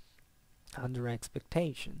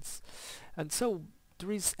expectations. And so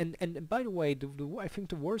there is, and by the way, I think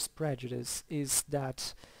the worst prejudice is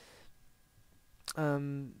that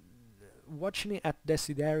watching it at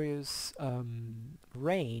Desiderius'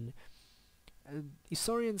 reign,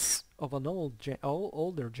 historians of an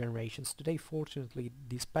older generations today, fortunately,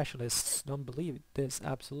 the specialists don't believe this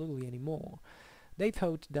absolutely anymore. They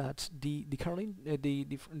thought that the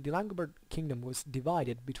Langobard Kingdom was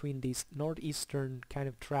divided between this northeastern kind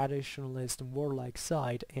of traditionalist and warlike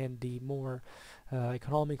side and the more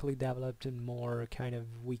economically developed and more kind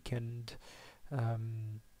of weakened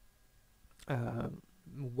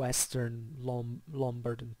western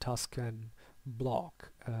Lombard and Tuscan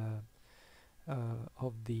bloc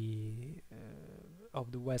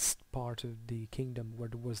of the west part of the kingdom, where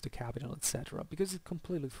there was the capital, etc. Because it's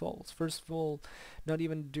completely false. First of all, not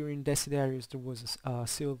even during Desiderius there was a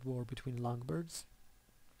civil war between Longobards.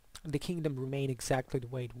 The kingdom remained exactly the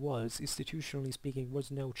way it was. Institutionally speaking, there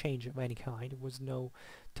was no change of any kind. There was no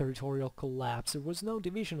territorial collapse. There was no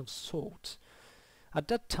division of sort. At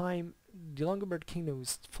that time, the Longobard kingdom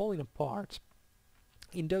was falling apart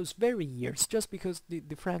in those very years, just because the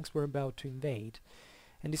Franks were about to invade,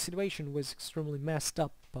 and the situation was extremely messed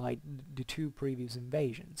up by the two previous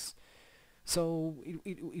invasions. So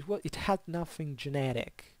it had nothing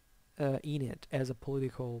genetic in it as a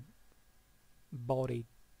political body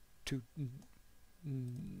to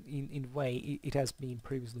in the way it has been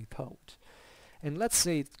previously thought. And let's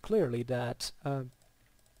say it clearly that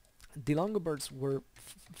the Longobards were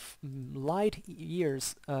light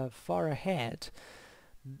years far ahead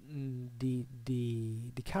the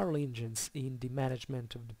Carolingians in the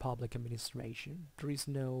management of the public administration. There is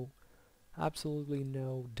absolutely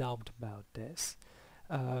no doubt about this.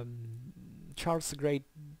 Charles the Great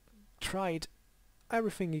tried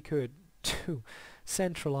everything he could to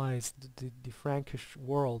centralize the Frankish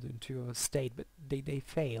world into a state, but they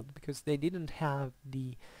failed because they didn't have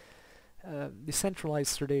the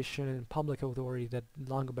centralized tradition and public authority that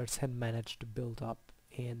Longobards had managed to build up.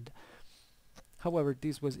 And however,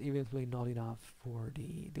 this was eventually not enough for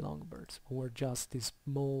the Longobards, who were just this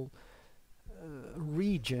small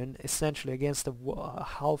region, essentially against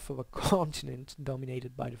half of a continent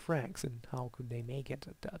dominated by the Franks, and how could they make it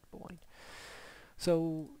at that point?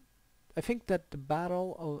 So I think that the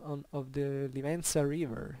battle of the Livenza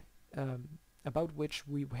River, about which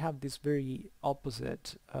we have this very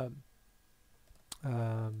opposite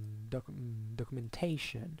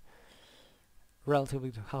documentation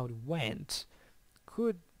relatively to how it went,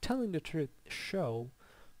 could, telling the truth, show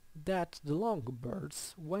that the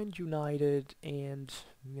Longobards, when united and,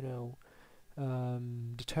 you know,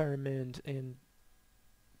 determined and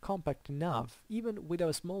compact enough, even with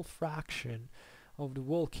a small fraction of the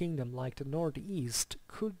whole kingdom like the northeast,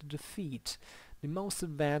 could defeat the most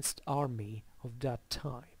advanced army of that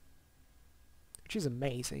time. Which is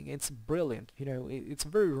amazing. It's brilliant, you know, it's a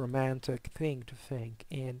very romantic thing to think,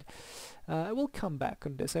 and I will come back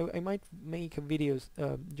on this. I might make a video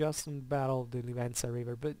just on the Battle of the Livenza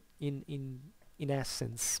River, but in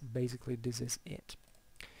essence, basically this is it.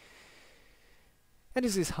 And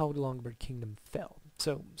this is how the Langobard Kingdom fell.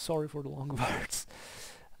 So, sorry for the Longobards,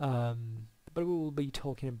 but we will be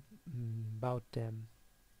talking about them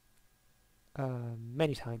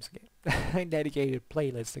many times again. I dedicated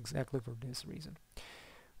playlists exactly for this reason.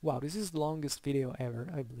 Wow, this is the longest video ever,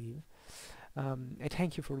 I believe. I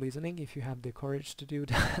thank you for listening, if you have the courage to do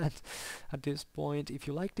that at this point. If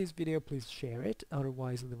you like this video, please share it.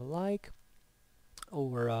 Otherwise, leave a like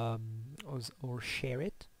or share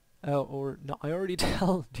it. Or no, I already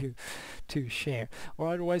told you to share. Or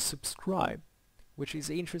otherwise, subscribe, which is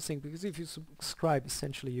interesting because if you subscribe,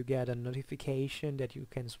 essentially you get a notification that you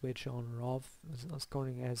can switch on or off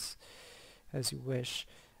according as you wish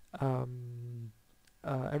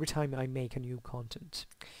every time I make a new content.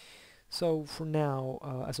 So for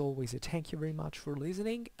now, as always, I thank you very much for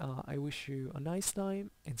listening. I wish you a nice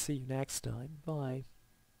time and see you next time. Bye.